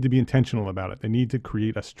they need to be intentional about it. They need to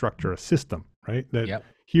create a structure, a system, right? That Yep.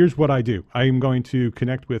 here's what I do. I am going to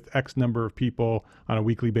connect with X number of people on a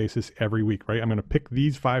weekly basis every week, right? I'm going to pick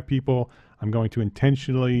these 5 people. I'm going to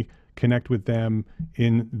intentionally connect with them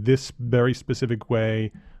in this very specific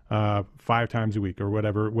way, 5 times a week, or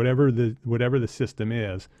whatever the system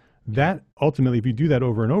is. That ultimately, if you do that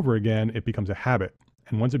over and over again, it becomes a habit.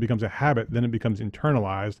 And once it becomes a habit, then it becomes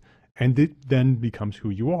internalized, and it then becomes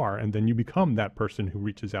who you are. And then you become that person who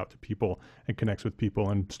reaches out to people and connects with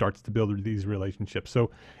people and starts to build these relationships.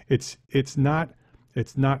 So it's not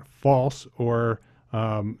false or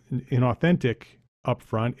inauthentic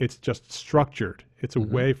upfront. It's just structured. It's a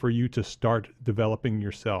Mm-hmm. way for you to start developing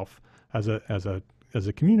yourself as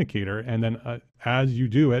a communicator. And then as you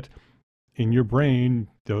do it, in your brain,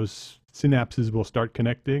 those synapses will start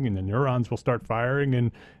connecting, and the neurons will start firing,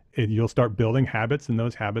 and you'll start building habits, and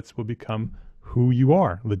those habits will become who you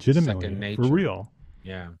are, legitimately, Second for nature. real.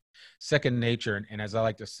 Yeah. Second nature. And as I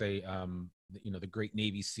like to say, the great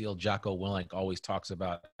Navy SEAL Jocko Willink always talks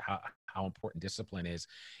about how important discipline is.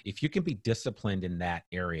 If you can be disciplined in that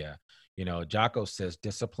area, Jocko says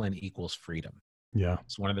discipline equals freedom. Yeah.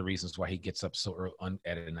 It's one of the reasons why he gets up so early,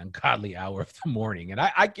 at an ungodly hour of the morning. And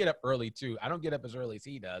I get up early too. I don't get up as early as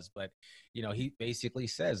he does, but he basically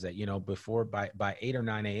says that, before by 8 or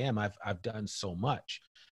 9 a.m. I've done so much.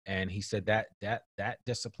 And he said that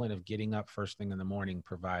discipline of getting up first thing in the morning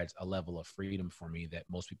provides a level of freedom for me that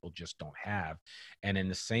most people just don't have. And in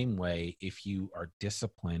the same way, if you are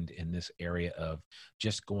disciplined in this area of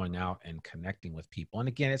just going out and connecting with people, and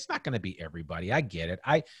again, it's not going to be everybody. I get it.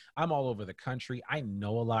 I'm all over the country. I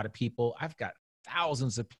know a lot of people. I've got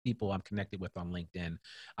thousands of people I'm connected with on LinkedIn.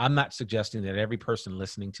 I'm not suggesting that every person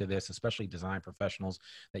listening to this, especially design professionals,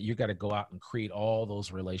 that you got to go out and create all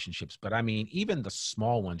those relationships. But I mean, even the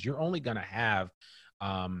small ones, you're only going to have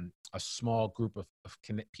a small group of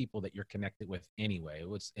people that you're connected with anyway.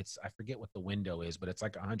 It's I forget what the window is, but it's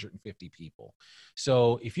like 150 people.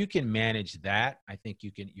 So if you can manage that, I think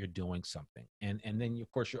you're doing something. And then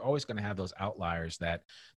of course you're always going to have those outliers that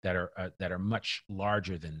are much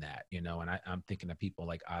larger than that, you know. And I'm thinking of people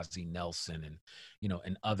like Ozzie Nelson and, you know,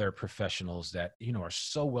 and other professionals that, you know, are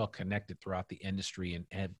so well connected throughout the industry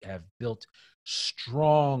and have built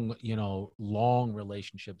strong, you know, long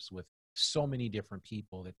relationships with so many different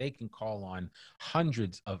people that they can call on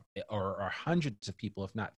hundreds of or hundreds of people,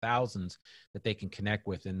 if not thousands, that they can connect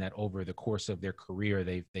with, and that over the course of their career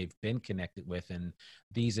they've been connected with, and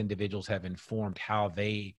these individuals have informed how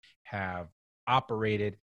they have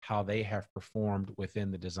operated, how they have performed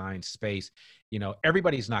within the design space. You know,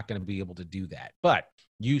 everybody's not going to be able to do that, but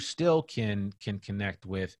you still can connect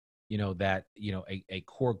with, you know, that, you know, a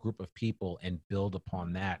core group of people and build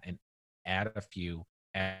upon that and add a few.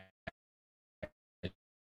 And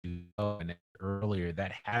earlier,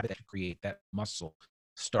 that habit to create that muscle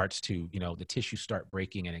starts to, you know, the tissue start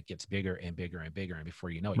breaking and it gets bigger and bigger and bigger. And before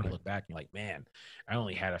you know it, you look back and you're like, man, I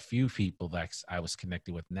only had a few people that I was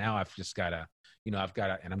connected with. Now I've just got to, you know,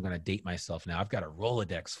 and I'm going to date myself now. I've got a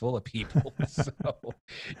Rolodex full of people. So,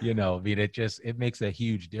 you know, I mean, it makes a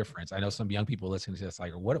huge difference. I know some young people listening to this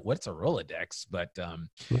like, what's a Rolodex? But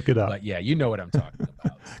look it up. But yeah, you know what I'm talking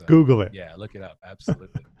about. So, Google it. Yeah, look it up.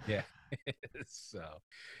 Absolutely. Yeah.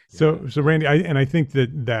 So Randy, I think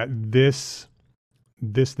that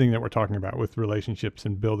this thing that we're talking about with relationships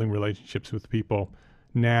and building relationships with people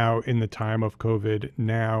now in the time of COVID,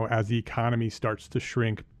 now as the economy starts to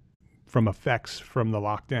shrink from effects from the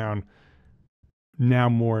lockdown, now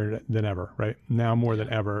more than ever, right? Now more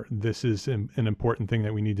than ever, this is an important thing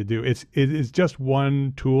that we need to do. It is just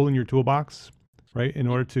one tool in your toolbox, right? In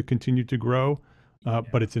order to continue to grow,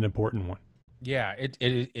 but it's an important one. Yeah,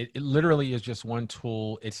 it literally is just one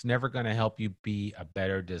tool. It's never going to help you be a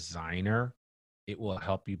better designer. It will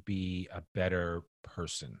help you be a better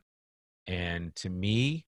person. And to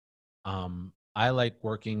me, I like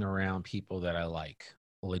working around people that I like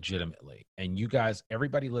legitimately. And you guys,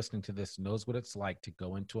 everybody listening to this knows what it's like to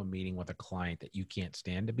go into a meeting with a client that you can't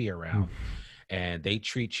stand to be around. And they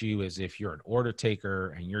treat you as if you're an order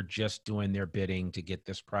taker and you're just doing their bidding to get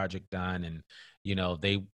this project done. And, you know,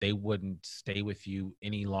 they wouldn't stay with you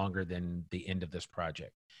any longer than the end of this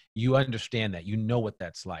project. You understand that, you know what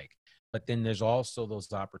that's like. But then there's also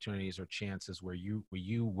those opportunities or chances where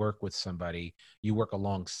you work with somebody, you work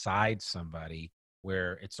alongside somebody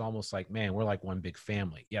where it's almost like, man, we're like one big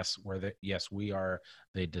family. Yes, we are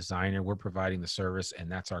the designer, we're providing the service,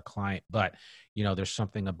 and that's our client. But, you know, there's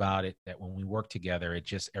something about it that when we work together,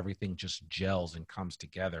 everything just gels and comes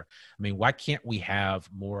together. I mean, why can't we have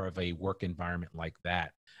more of a work environment like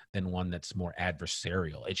that than one that's more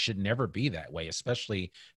adversarial? It should never be that way,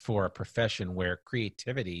 especially for a profession where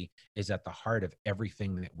creativity is at the heart of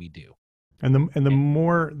everything that we do. And the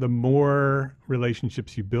more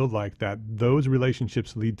relationships you build like that, those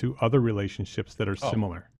relationships lead to other relationships that are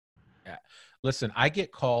similar. Yeah. Listen, I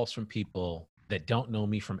get calls from people that don't know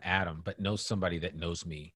me from Adam, but know somebody that knows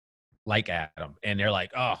me like Adam. And they're like,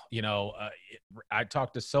 oh, you know, I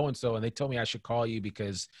talked to so-and-so and they told me I should call you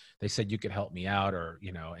because they said you could help me out, or,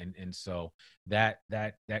 you know, and so that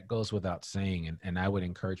goes without saying. And I would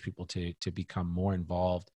encourage people to become more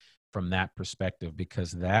involved from that perspective,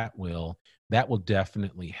 because that will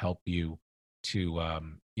definitely help you to,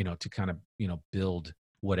 you know, to kind of, you know, build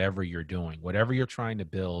whatever you're doing, whatever you're trying to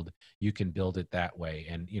build, you can build it that way.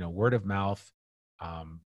 And, you know, word of mouth,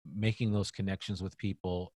 making those connections with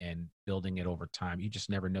people and building it over time. You just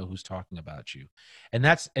never know who's talking about you. And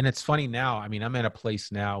it's funny now. I mean, I'm at a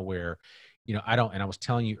place now where, you know, and I was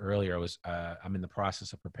telling you earlier, I'm in the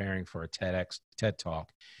process of preparing for a TED Talk.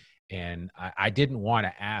 And I didn't want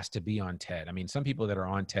to ask to be on TED. I mean, some people that are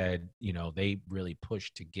on TED, you know, they really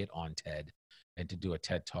push to get on TED and to do a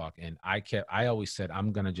TED Talk. And I always said,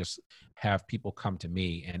 I'm going to just have people come to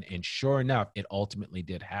me. And sure enough, it ultimately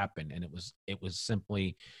did happen. And it was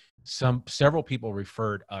simply several people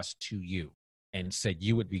referred us to you and said,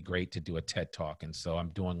 you would be great to do a TED Talk. And so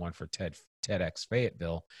I'm doing one for TEDx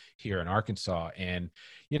Fayetteville here in Arkansas. And,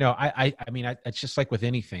 you know, I mean, it's just like with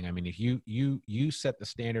anything. I mean, if you set the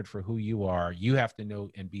standard for who you are, you have to know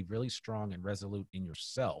and be really strong and resolute in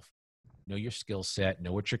yourself know your skill set,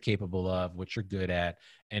 know what you're capable of, what you're good at,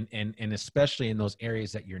 and especially in those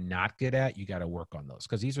areas that you're not good at, you got to work on those,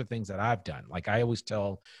 because these are things that I've done. Like I always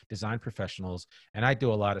tell design professionals, and I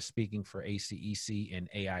do a lot of speaking for ACEC and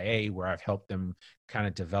AIA, where I've helped them kind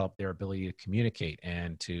of develop their ability to communicate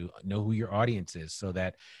and to know who your audience is, so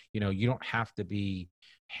that you don't have to be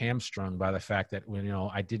hamstrung by the fact that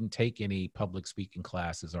I didn't take any public speaking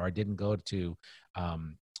classes, or I didn't go to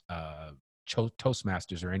um,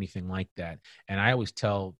 Toastmasters or anything like that. And I always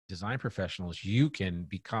tell design professionals, you can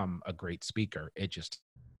become a great speaker. It just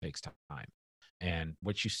takes time. And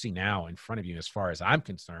what you see now in front of you, as far as I'm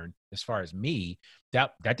concerned, as far as me,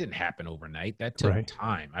 that didn't happen overnight. That took Right.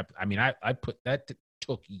 time. I mean, I put that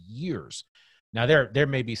took years. Now there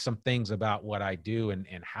may be some things about what I do and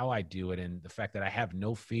how I do it, and the fact that I have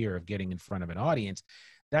no fear of getting in front of an audience.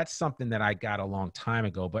 That's something that I got a long time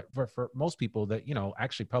ago. But for most people, that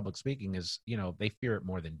actually public speaking is, they fear it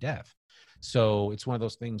more than death. So it's one of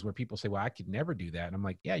those things where people say, well, I could never do that. And I'm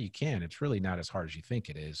like, yeah, you can. It's really not as hard as you think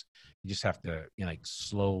it is. You just have to, like,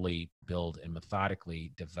 slowly build and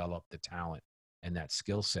methodically develop the talent and that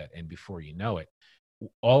skill set. And before you know it,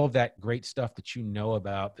 all of that great stuff that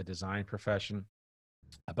about the design profession,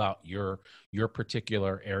 about your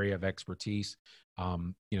particular area of expertise,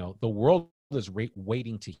 the world is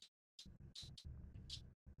waiting to hear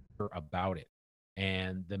about it.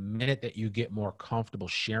 And the minute that you get more comfortable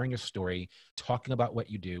sharing your story, talking about what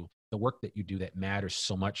you do, the work that you do that matters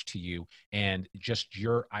so much to you, and just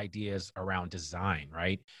your ideas around design,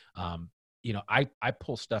 right? I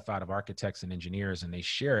pull stuff out of architects and engineers, and they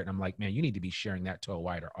share it. And I'm like, man, you need to be sharing that to a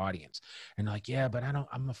wider audience. And they're like, yeah, but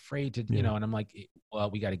I'm afraid to, Yeah. and I'm like,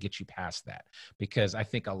 well, we got to get you past that, because I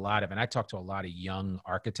think and I talk to a lot of young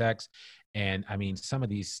architects, and I mean, some of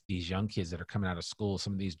these young kids that are coming out of school,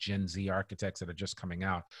 some of these Gen Z architects that are just coming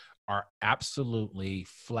out, are absolutely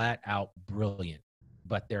flat out brilliant,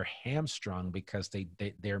 but they're hamstrung because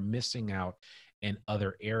they're missing out in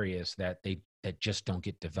other areas that just don't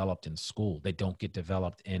get developed in school. They don't get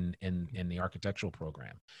developed in the architectural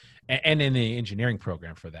program, and in the engineering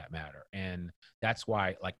program, for that matter. And that's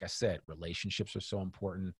why, like I said, relationships are so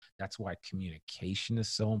important. That's why communication is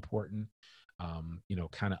so important.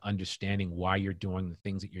 Kind of understanding why you're doing the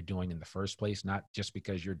things that you're doing in the first place, not just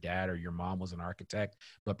because your dad or your mom was an architect,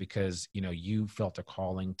 but because, you felt a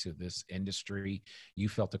calling to this industry. You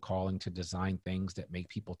felt a calling to design things that make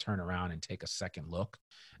people turn around and take a second look.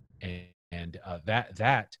 And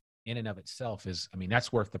that in and of itself is, I mean,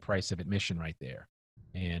 that's worth the price of admission right there.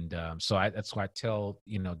 And that's why I tell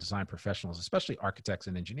design professionals, especially architects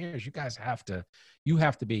and engineers, you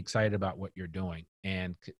have to be excited about what you're doing,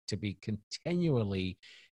 and to be continually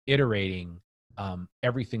iterating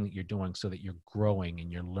everything that you're doing, so that you're growing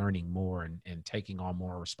and you're learning more, and taking on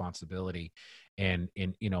more responsibility. And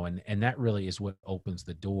that really is what opens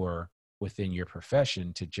the door within your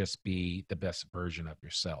profession to just be the best version of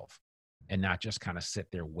yourself, and not just kind of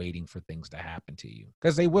sit there waiting for things to happen to you,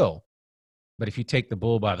 because they will. But if you take the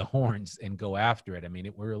bull by the horns and go after it, I mean,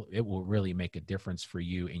 it will really make a difference for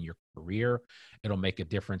you in your career. It'll make a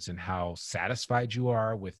difference in how satisfied you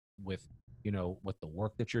are with with the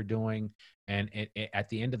work that you're doing. And at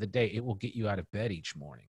the end of the day, it will get you out of bed each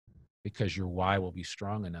morning, because your why will be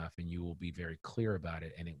strong enough, and you will be very clear about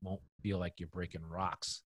it, and it won't feel like you're breaking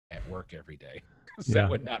rocks at work every day, because Yeah.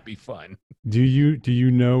 that would not be fun. Do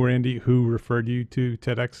you know, Randy, who referred you to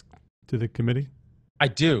TEDx, to the committee? I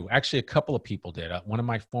do. Actually, a couple of people did. One of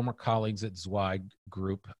my former colleagues at Zweig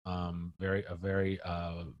Group,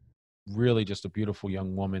 really just a beautiful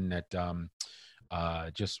young woman that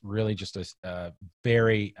just really just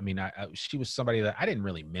very, I mean, she was somebody that I didn't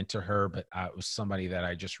really mentor her, but it was somebody that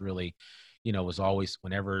I just really, was always,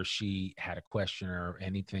 whenever she had a question or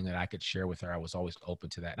anything that I could share with her, I was always open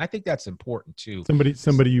to that. And I think that's important too.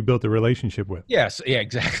 Somebody you built a relationship with. Yes. Yeah,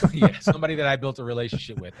 exactly. Yeah. Somebody that I built a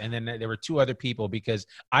relationship with. And then there were two other people, because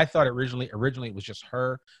I thought originally it was just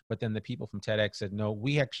her, but then the people from TEDx said, no,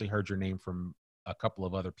 we actually heard your name from a couple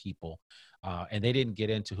of other people. And they didn't get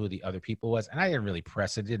into who the other people was. And I didn't really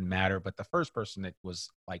press it. It didn't matter. But the first person that was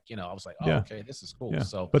like, I was like, oh, Yeah. okay, this is cool. Yeah.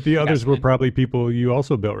 So, but the others yes, were and- probably people you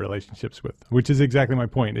also built relationships with, which is exactly my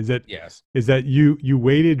point. Is that yes. you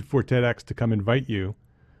waited for TEDx to come invite you,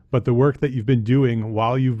 but the work that you've been doing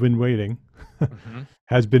while you've been waiting Mhm.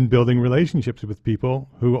 has been building relationships with people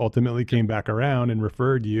who ultimately came back around and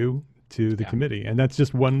referred you to the Yeah. committee. And that's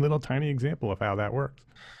just one little tiny example of how that works.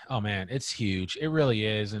 Oh man, it's huge. It really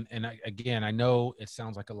is. And again, I know it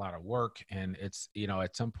sounds like a lot of work, and it's,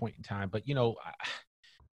 at some point in time, but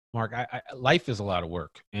Mark, life is a lot of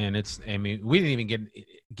work, and I mean, we didn't even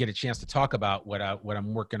get a chance to talk about what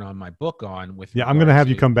I'm working on my book on with Yeah, I'm going to regard have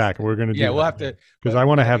you to. come back. We're going to Yeah, do we'll that have to, because I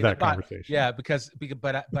want to I have mean, that conversation. yeah, because,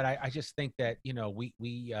 but I just think that, you've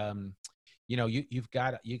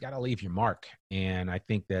got to leave your mark, and I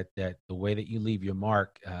think that the way that you leave your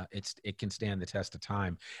mark, it can stand the test of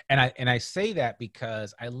time. And I say that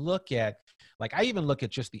because I look at, like, I even look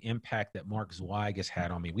at just the impact that Mark Zweig has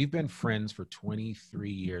had on me. We've been friends for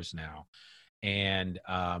 23 years now, and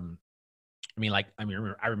I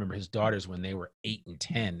remember his daughters when they were 8 and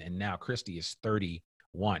 10, and now Christy is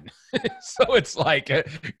 31. So it's like,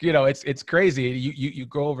 it's crazy. You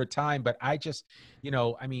go over time, but I just,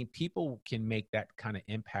 people can make that kind of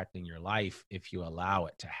impact in your life if you allow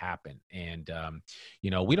it to happen. And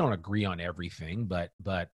we don't agree on everything, but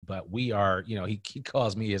we are, he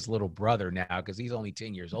calls me his little brother now because he's only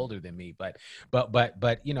 10 years older than me. But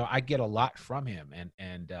I get a lot from him,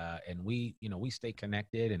 and we stay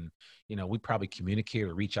connected, and we probably communicate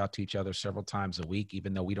or reach out to each other several times a week,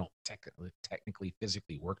 even though we don't technically physically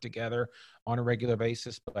work together on a regular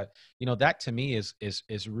basis. But that to me is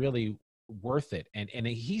really worth it. And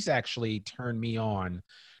he's actually turned me on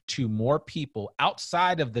to more people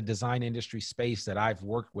outside of the design industry space that I've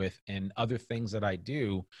worked with and other things that I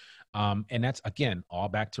do. And that's, again, all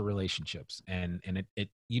back to relationships. And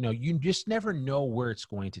you just never know where it's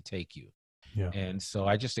going to take you. Yeah. And so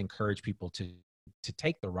I just encourage people to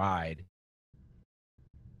take the ride.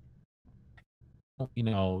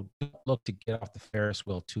 Don't look to get off the Ferris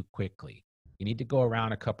wheel too quickly. You need to go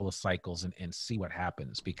around a couple of cycles and see what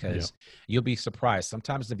happens, because you'll be surprised.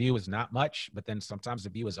 Sometimes the view is not much, but then sometimes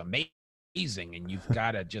the view is amazing, and you've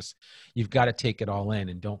got to take it all in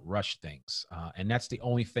and don't rush things. And that's the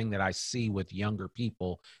only thing that I see with younger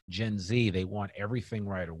people, Gen Z. They want everything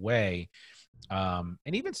right away. And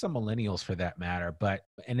even some millennials for that matter.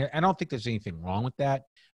 And I don't think there's anything wrong with that.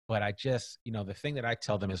 But I just, the thing that I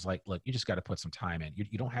tell them is like, look, you just got to put some time in.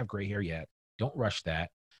 You don't have gray hair yet. Don't rush that.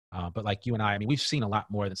 But like you and I mean, we've seen a lot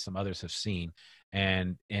more than some others have seen.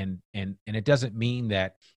 And it doesn't mean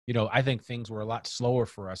that, I think things were a lot slower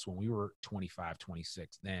for us when we were 25,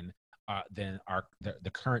 26 than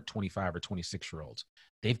the current 25 or 26-year-olds.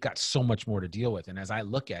 They've got so much more to deal with. And as I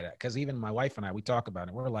look at it, because even my wife and I, we talk about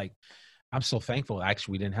it, we're like, I'm so thankful.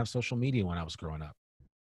 Actually, we didn't have social media when I was growing up.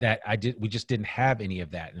 We just didn't have any of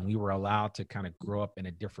that. And we were allowed to kind of grow up in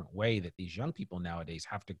a different way that these young people nowadays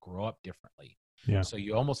have to grow up differently. Yeah. So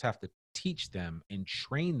you almost have to teach them and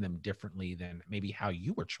train them differently than maybe how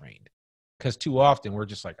you were trained. Because too often we're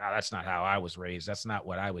just like, that's not how I was raised. That's not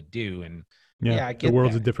what I would do. And I get the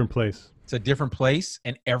world's that. a different place. It's a different place,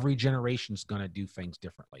 and every generation's going to do things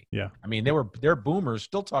differently. Yeah. I mean, they're boomers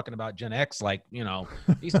still talking about Gen X like,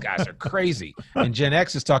 these guys are crazy. And Gen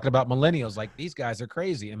X is talking about millennials like, these guys are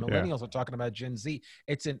crazy. And millennials are talking about Gen Z.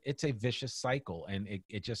 It's a vicious cycle, and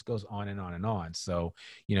it just goes on and on and on. So,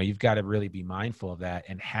 you've got to really be mindful of that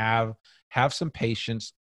and have some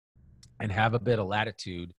patience and have a bit of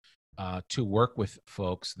latitude to work with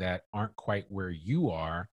folks that aren't quite where you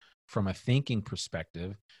are from a thinking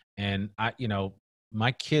perspective. And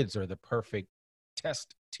my kids are the perfect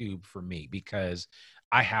test tube for me, because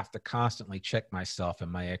I have to constantly check myself and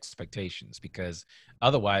my expectations, because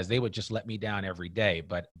otherwise they would just let me down every day.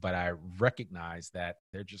 But I recognize that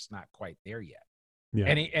they're just not quite there yet. Yeah.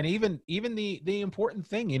 And even the important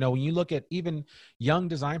thing, when you look at even young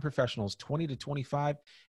design professionals, 20 to 25,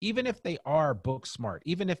 even if they are book smart,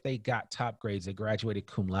 even if they got top grades, they graduated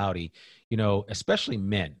cum laude, especially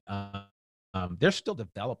men, they're still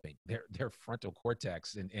developing their frontal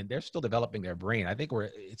cortex, and they're still developing their brain. I think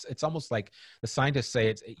it's almost like the scientists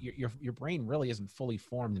say your brain really isn't fully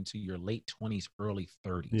formed until your late 20s, early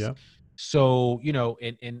 30s. Yeah. So,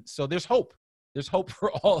 and so there's hope. There's hope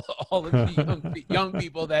for all of the young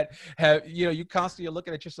people that have, you constantly are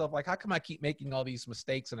looking at yourself like, how come I keep making all these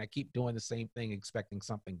mistakes and I keep doing the same thing, expecting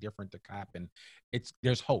something different to happen?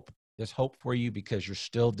 There's hope. There's hope for you because you're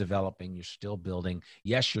still developing, you're still building.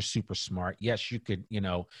 Yes, you're super smart. Yes, you could,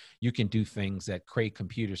 you can do things that Cray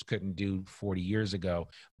computers couldn't do 40 years ago.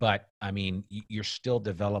 But I mean, you're still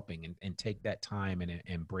developing, and take that time and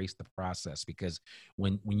embrace the process, because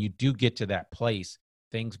when you do get to that place,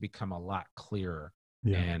 things become a lot clearer.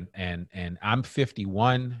 Yeah. And I'm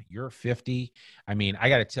 51, you're 50. I mean, I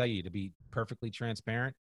got to tell you, to be perfectly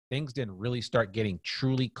transparent, things didn't really start getting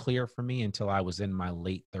truly clear for me until I was in my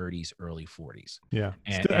late 30s, early 40s. Yeah.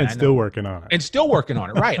 And still working on it. And still working on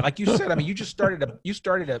it. Right. Like you said, I mean, you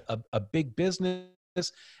started a big business.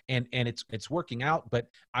 and it's working out. But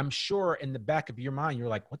I'm sure in the back of your mind, you're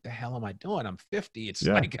like, what the hell am I doing? I'm 50. It's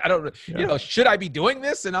like, I don't, should I be doing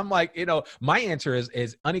this? And I'm like, my answer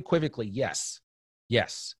is unequivocally yes.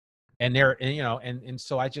 And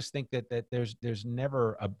so I just think that there's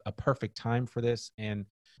never a perfect time for this. And,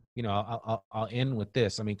 I'll end with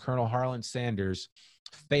this. I mean, Colonel Harlan Sanders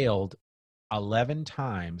failed 11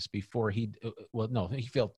 times before he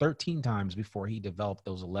failed 13 times before he developed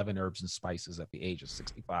those 11 herbs and spices at the age of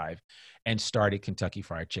 65 and started Kentucky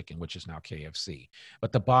Fried Chicken, which is now KFC.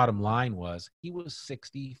 But the bottom line was he was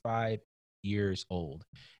 65 years old.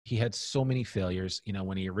 He had so many failures.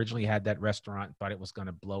 When he originally had that restaurant, thought it was going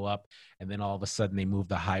to blow up, and then all of a sudden they moved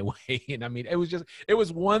the highway. And I mean, it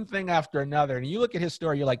was one thing after another. And you look at his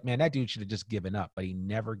story, you're like, man, that dude should have just given up, but he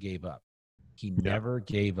never gave up. He never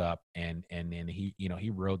gave up, and then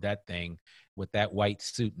he rode that thing with that white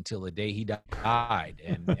suit until the day he died.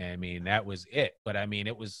 And I mean, that was it. But I mean,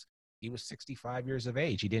 he was 65 years of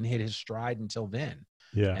age. He didn't hit his stride until then.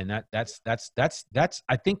 Yeah. And that's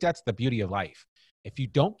I think that's the beauty of life. If you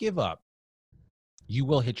don't give up, you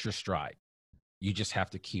will hit your stride. You just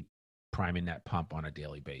have to keep priming that pump on a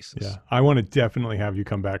daily basis. Yeah. I want to definitely have you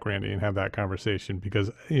come back, Randy, and have that conversation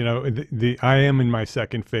because, I am in my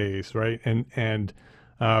second phase, right? And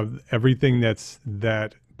everything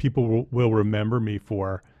that people will remember me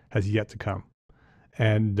for has yet to come.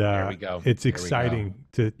 And there we go. It's exciting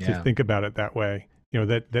to think about it that way.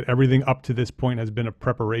 That everything up to this point has been a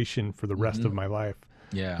preparation for the rest of my life.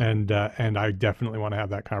 Yeah. And I definitely want to have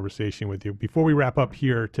that conversation with you. Before we wrap up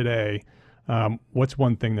here today, what's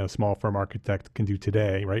one thing that a small firm architect can do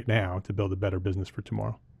today, right now, to build a better business for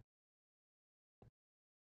tomorrow?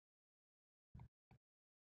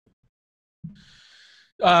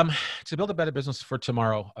 To build a better business for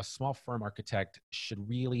tomorrow, a small firm architect should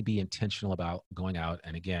really be intentional about going out.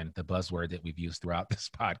 And again, the buzzword that we've used throughout this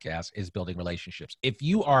podcast is building relationships. If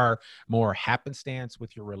you are more happenstance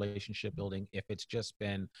with your relationship building, if it's just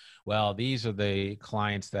been, well, these are the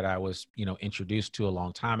clients that I was, introduced to a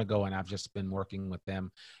long time ago, and I've just been working with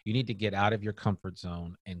them, you need to get out of your comfort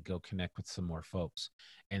zone and go connect with some more folks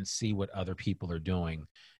and see what other people are doing.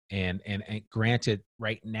 And granted,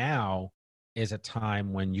 right now is a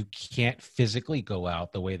time when you can't physically go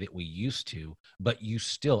out the way that we used to, but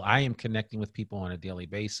I am connecting with people on a daily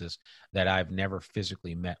basis that I've never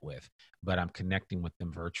physically met with, but I'm connecting with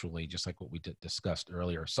them virtually, just like what we discussed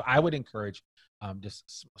earlier. So I would encourage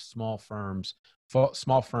just small firm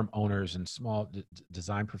owners and small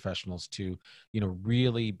design professionals to,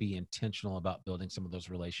 really be intentional about building some of those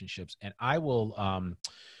relationships. And I will,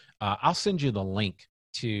 I'll send you the link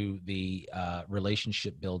to the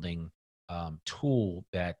relationship building tool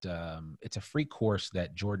that it's a free course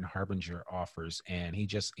that Jordan Harbinger offers, and he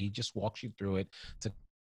just walks you through it. It's a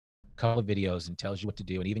couple of videos and tells you what to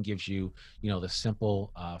do, and even gives you the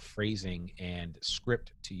simple phrasing and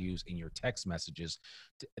script to use in your text messages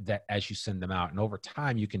that as you send them out. And over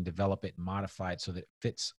time you can develop it and modify it so that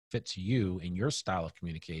it fits you in your style of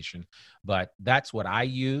communication. But that's what I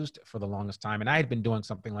used for the longest time, and I had been doing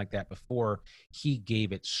something like that before he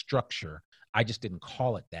gave it structure. I just didn't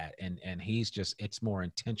call it that. And it's more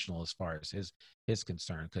intentional as far as his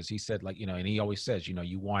concern. Cause he said, and he always says,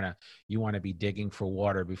 you want to be digging for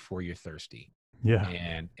water before you're thirsty. Yeah.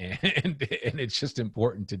 And it's just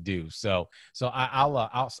important to do. So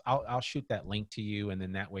I'll shoot that link to you. And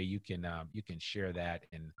then that way you can share that.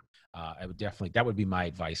 And that would be my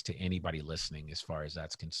advice to anybody listening as far as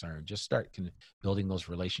that's concerned. Just start building those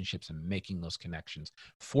relationships and making those connections.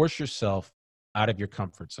 Force yourself out of your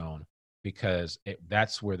comfort zone, because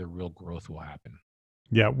that's where the real growth will happen.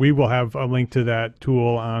 Yeah, we will have a link to that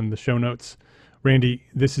tool on the show notes. Randy,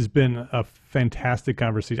 this has been a fantastic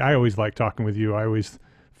conversation. I always like talking with you. I always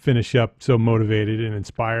finish up so motivated and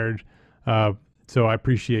inspired. So I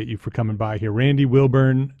appreciate you for coming by here. Randy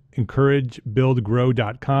Wilburn,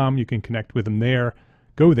 encouragebuildgrow.com. You can connect with him there.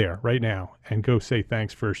 Go there right now and go say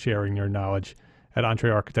thanks for sharing your knowledge at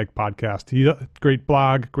EntreArchitect Podcast. He's a great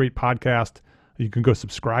blog, great podcast. You can go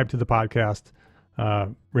subscribe to the podcast.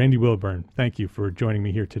 Randy Wilburn, thank you for joining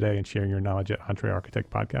me here today and sharing your knowledge at EntreArchitect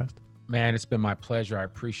Podcast. Man, it's been my pleasure. I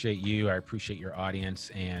appreciate you. I appreciate your audience,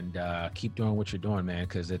 and keep doing what you're doing, man,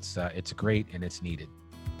 because it's great and it's needed.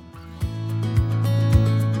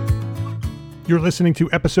 You're listening to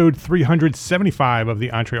episode 375 of the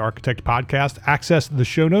EntreArchitect Podcast. Access the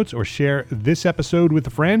show notes or share this episode with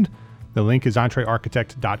a friend. The link is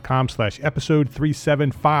entrearchitect.com/episode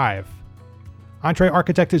 375.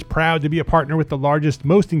 EntreArchitect is proud to be a partner with the largest,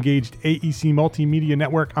 most engaged AEC multimedia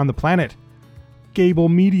network on the planet, Gable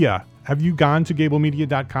Media. Have you gone to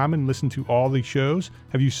gablemedia.com and listened to all the shows?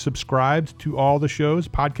 Have you subscribed to all the shows,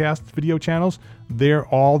 podcasts, video channels? They're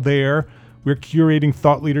all there. We're curating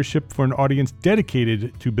thought leadership for an audience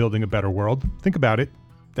dedicated to building a better world. Think about it.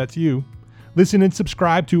 That's you. Listen and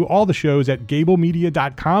subscribe to all the shows at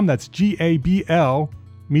gablemedia.com. That's GABL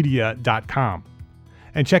media.com.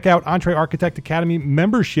 And check out EntreArchitect Academy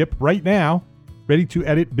membership right now. Ready to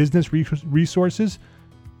edit business resources?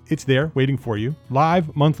 It's there waiting for you.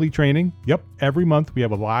 Live monthly training. Yep, every month we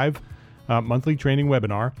have a live monthly training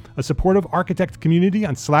webinar. A supportive architect community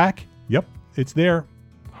on Slack. Yep, it's there.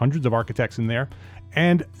 Hundreds of architects in there.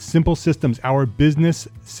 And Simple Systems, our business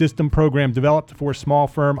system program developed for small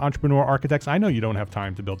firm entrepreneur architects. I know you don't have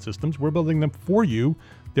time to build systems. We're building them for you.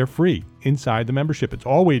 They're free inside the membership. It's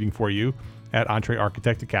all waiting for you at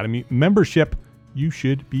EntreArchitect Academy membership. You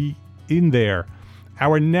should be in there.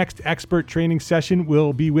 Our next expert training session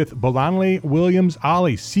will be with Bolanle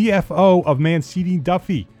Williams-Ali, CFO of Mancini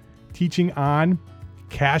Duffy, teaching on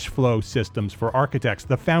cash flow systems for architects,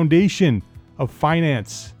 the foundation of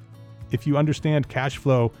finance. If you understand cash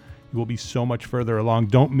flow, you will be so much further along.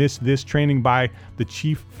 Don't miss this training by the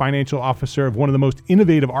Chief Financial Officer of one of the most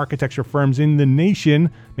innovative architecture firms in the nation,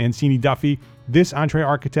 Mancini Duffy. This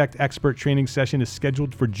EntreArchitect expert training session is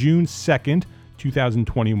scheduled for June 2nd,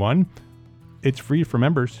 2021. It's free for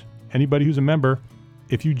members. Anybody who's a member,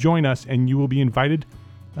 if you join us, and you will be invited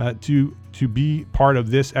to be part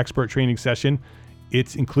of this expert training session.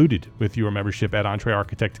 It's included with your membership at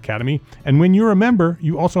EntreArchitect Academy. And when you're a member,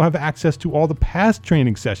 you also have access to all the past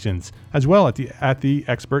training sessions as well at the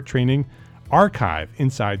expert training archive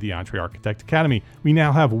inside the EntreArchitect Academy. We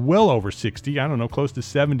now have well over 60, close to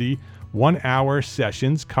 70 one-hour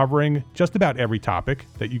sessions covering just about every topic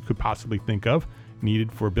that you could possibly think of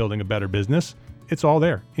needed for building a better business. It's all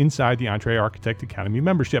there inside the EntreArchitect Academy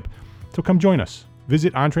membership. So come join us.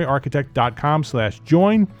 Visit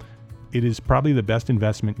entrearchitect.com/join. It is probably the best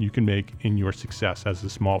investment you can make in your success as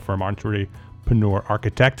a small firm entrepreneur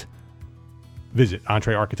architect. Visit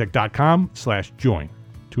entrearchitect.com/join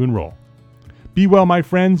to enroll. Be well, my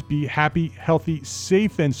friends. Be happy, healthy,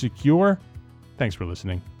 safe, and secure. Thanks for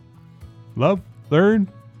listening. Love, learn,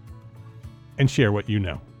 and share what you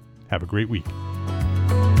know. Have a great week.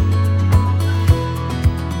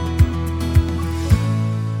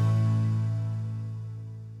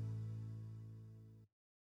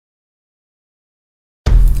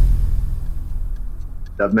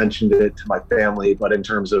 I've mentioned it to my family, but in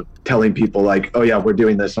terms of telling people like, oh yeah, we're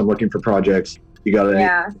doing this, I'm looking for projects, you got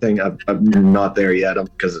anything? I'm not there yet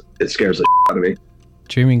because it scares the out of me.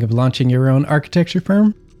 Dreaming of launching your own architecture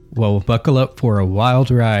firm? Well, buckle up for a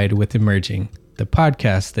wild ride with Emerging, the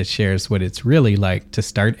podcast that shares what it's really like to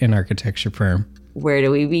start an architecture firm. Where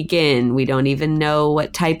do we begin? We don't even know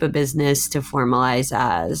what type of business to formalize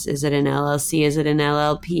as. Is it an LLC? Is it an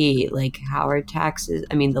LLP? Like, how are taxes?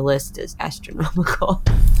 I mean, the list is astronomical.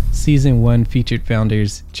 Season 1 featured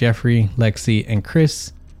founders Jeffrey, Lexi, and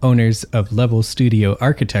Chris, owners of Level Studio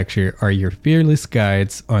Architecture, are your fearless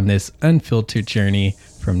guides on this unfiltered journey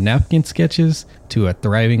from napkin sketches to a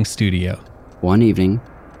thriving studio. One evening,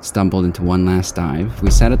 stumbled into one last dive,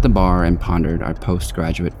 we sat at the bar and pondered our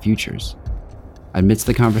postgraduate futures. Amidst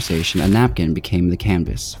the conversation, a napkin became the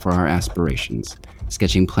canvas for our aspirations,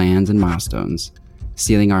 sketching plans and milestones,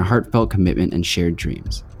 sealing our heartfelt commitment and shared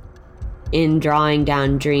dreams. In drawing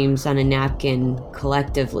down dreams on a napkin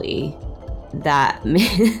collectively, that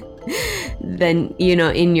then,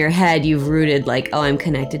 in your head, you've rooted like, oh, I'm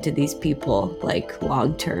connected to these people, like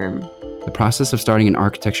long term. The process of starting an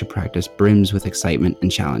architecture practice brims with excitement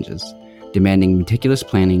and challenges, demanding meticulous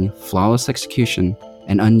planning, flawless execution,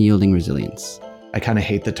 and unyielding resilience. I kind of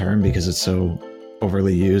hate the term because it's so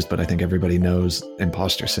overly used, but I think everybody knows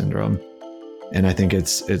imposter syndrome. And I think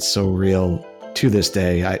it's so real to this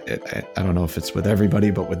day. I don't know if it's with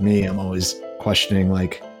everybody, but with me, I'm always questioning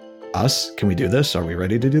like, us, can we do this? Are we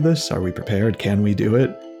ready to do this? Are we prepared? Can we do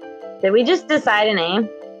it? Did we just decide a name?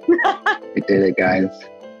 We did it, guys.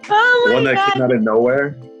 Oh my One God. that came out of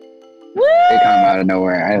nowhere. Woo! It came out of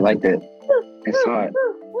nowhere. I liked it. I saw it.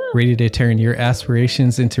 Ready to turn your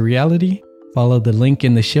aspirations into reality? Follow the link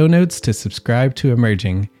in the show notes to subscribe to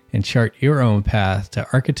Emerging and chart your own path to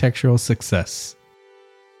architectural success.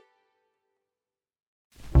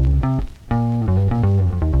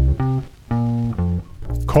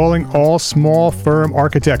 Calling all small firm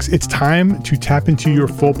architects. It's time to tap into your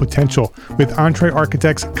full potential with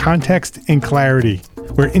EntreArchitect's Context and Clarity,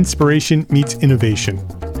 where inspiration meets innovation.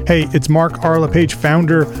 Hey, it's Mark R. LePage,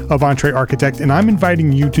 founder of EntreArchitect, and I'm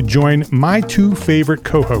inviting you to join my two favorite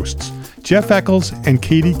co-hosts, Jeff Eccles and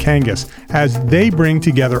Katie Kangas, as they bring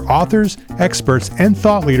together authors, experts, and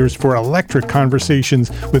thought leaders for electric conversations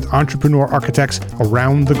with entrepreneur architects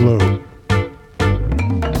around the globe.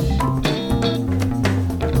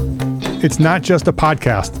 It's not just a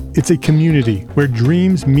podcast, it's a community where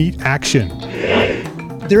dreams meet action.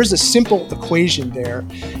 There's a simple equation there.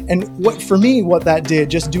 And what that did,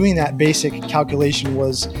 just doing that basic calculation,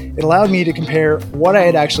 was it allowed me to compare what I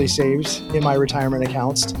had actually saved in my retirement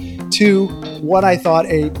accounts to what I thought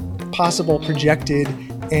a possible projected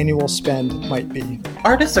annual spend might be.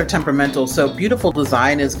 Artists are temperamental, so beautiful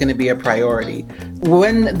design is going to be a priority.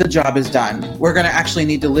 When the job is done, we're going to actually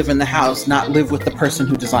need to live in the house, not live with the person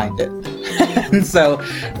who designed it. And so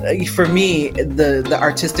for me, the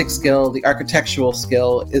artistic skill, the architectural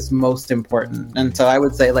skill is most important. And so I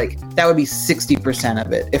would say that would be 60%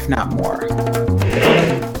 of it, if not more.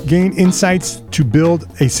 Gain insights to build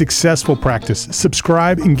a successful practice.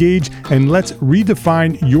 Subscribe, engage, and let's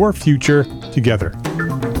redefine your future together.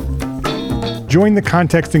 Join the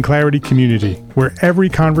Context and Clarity community, where every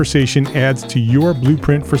conversation adds to your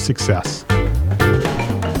blueprint for success.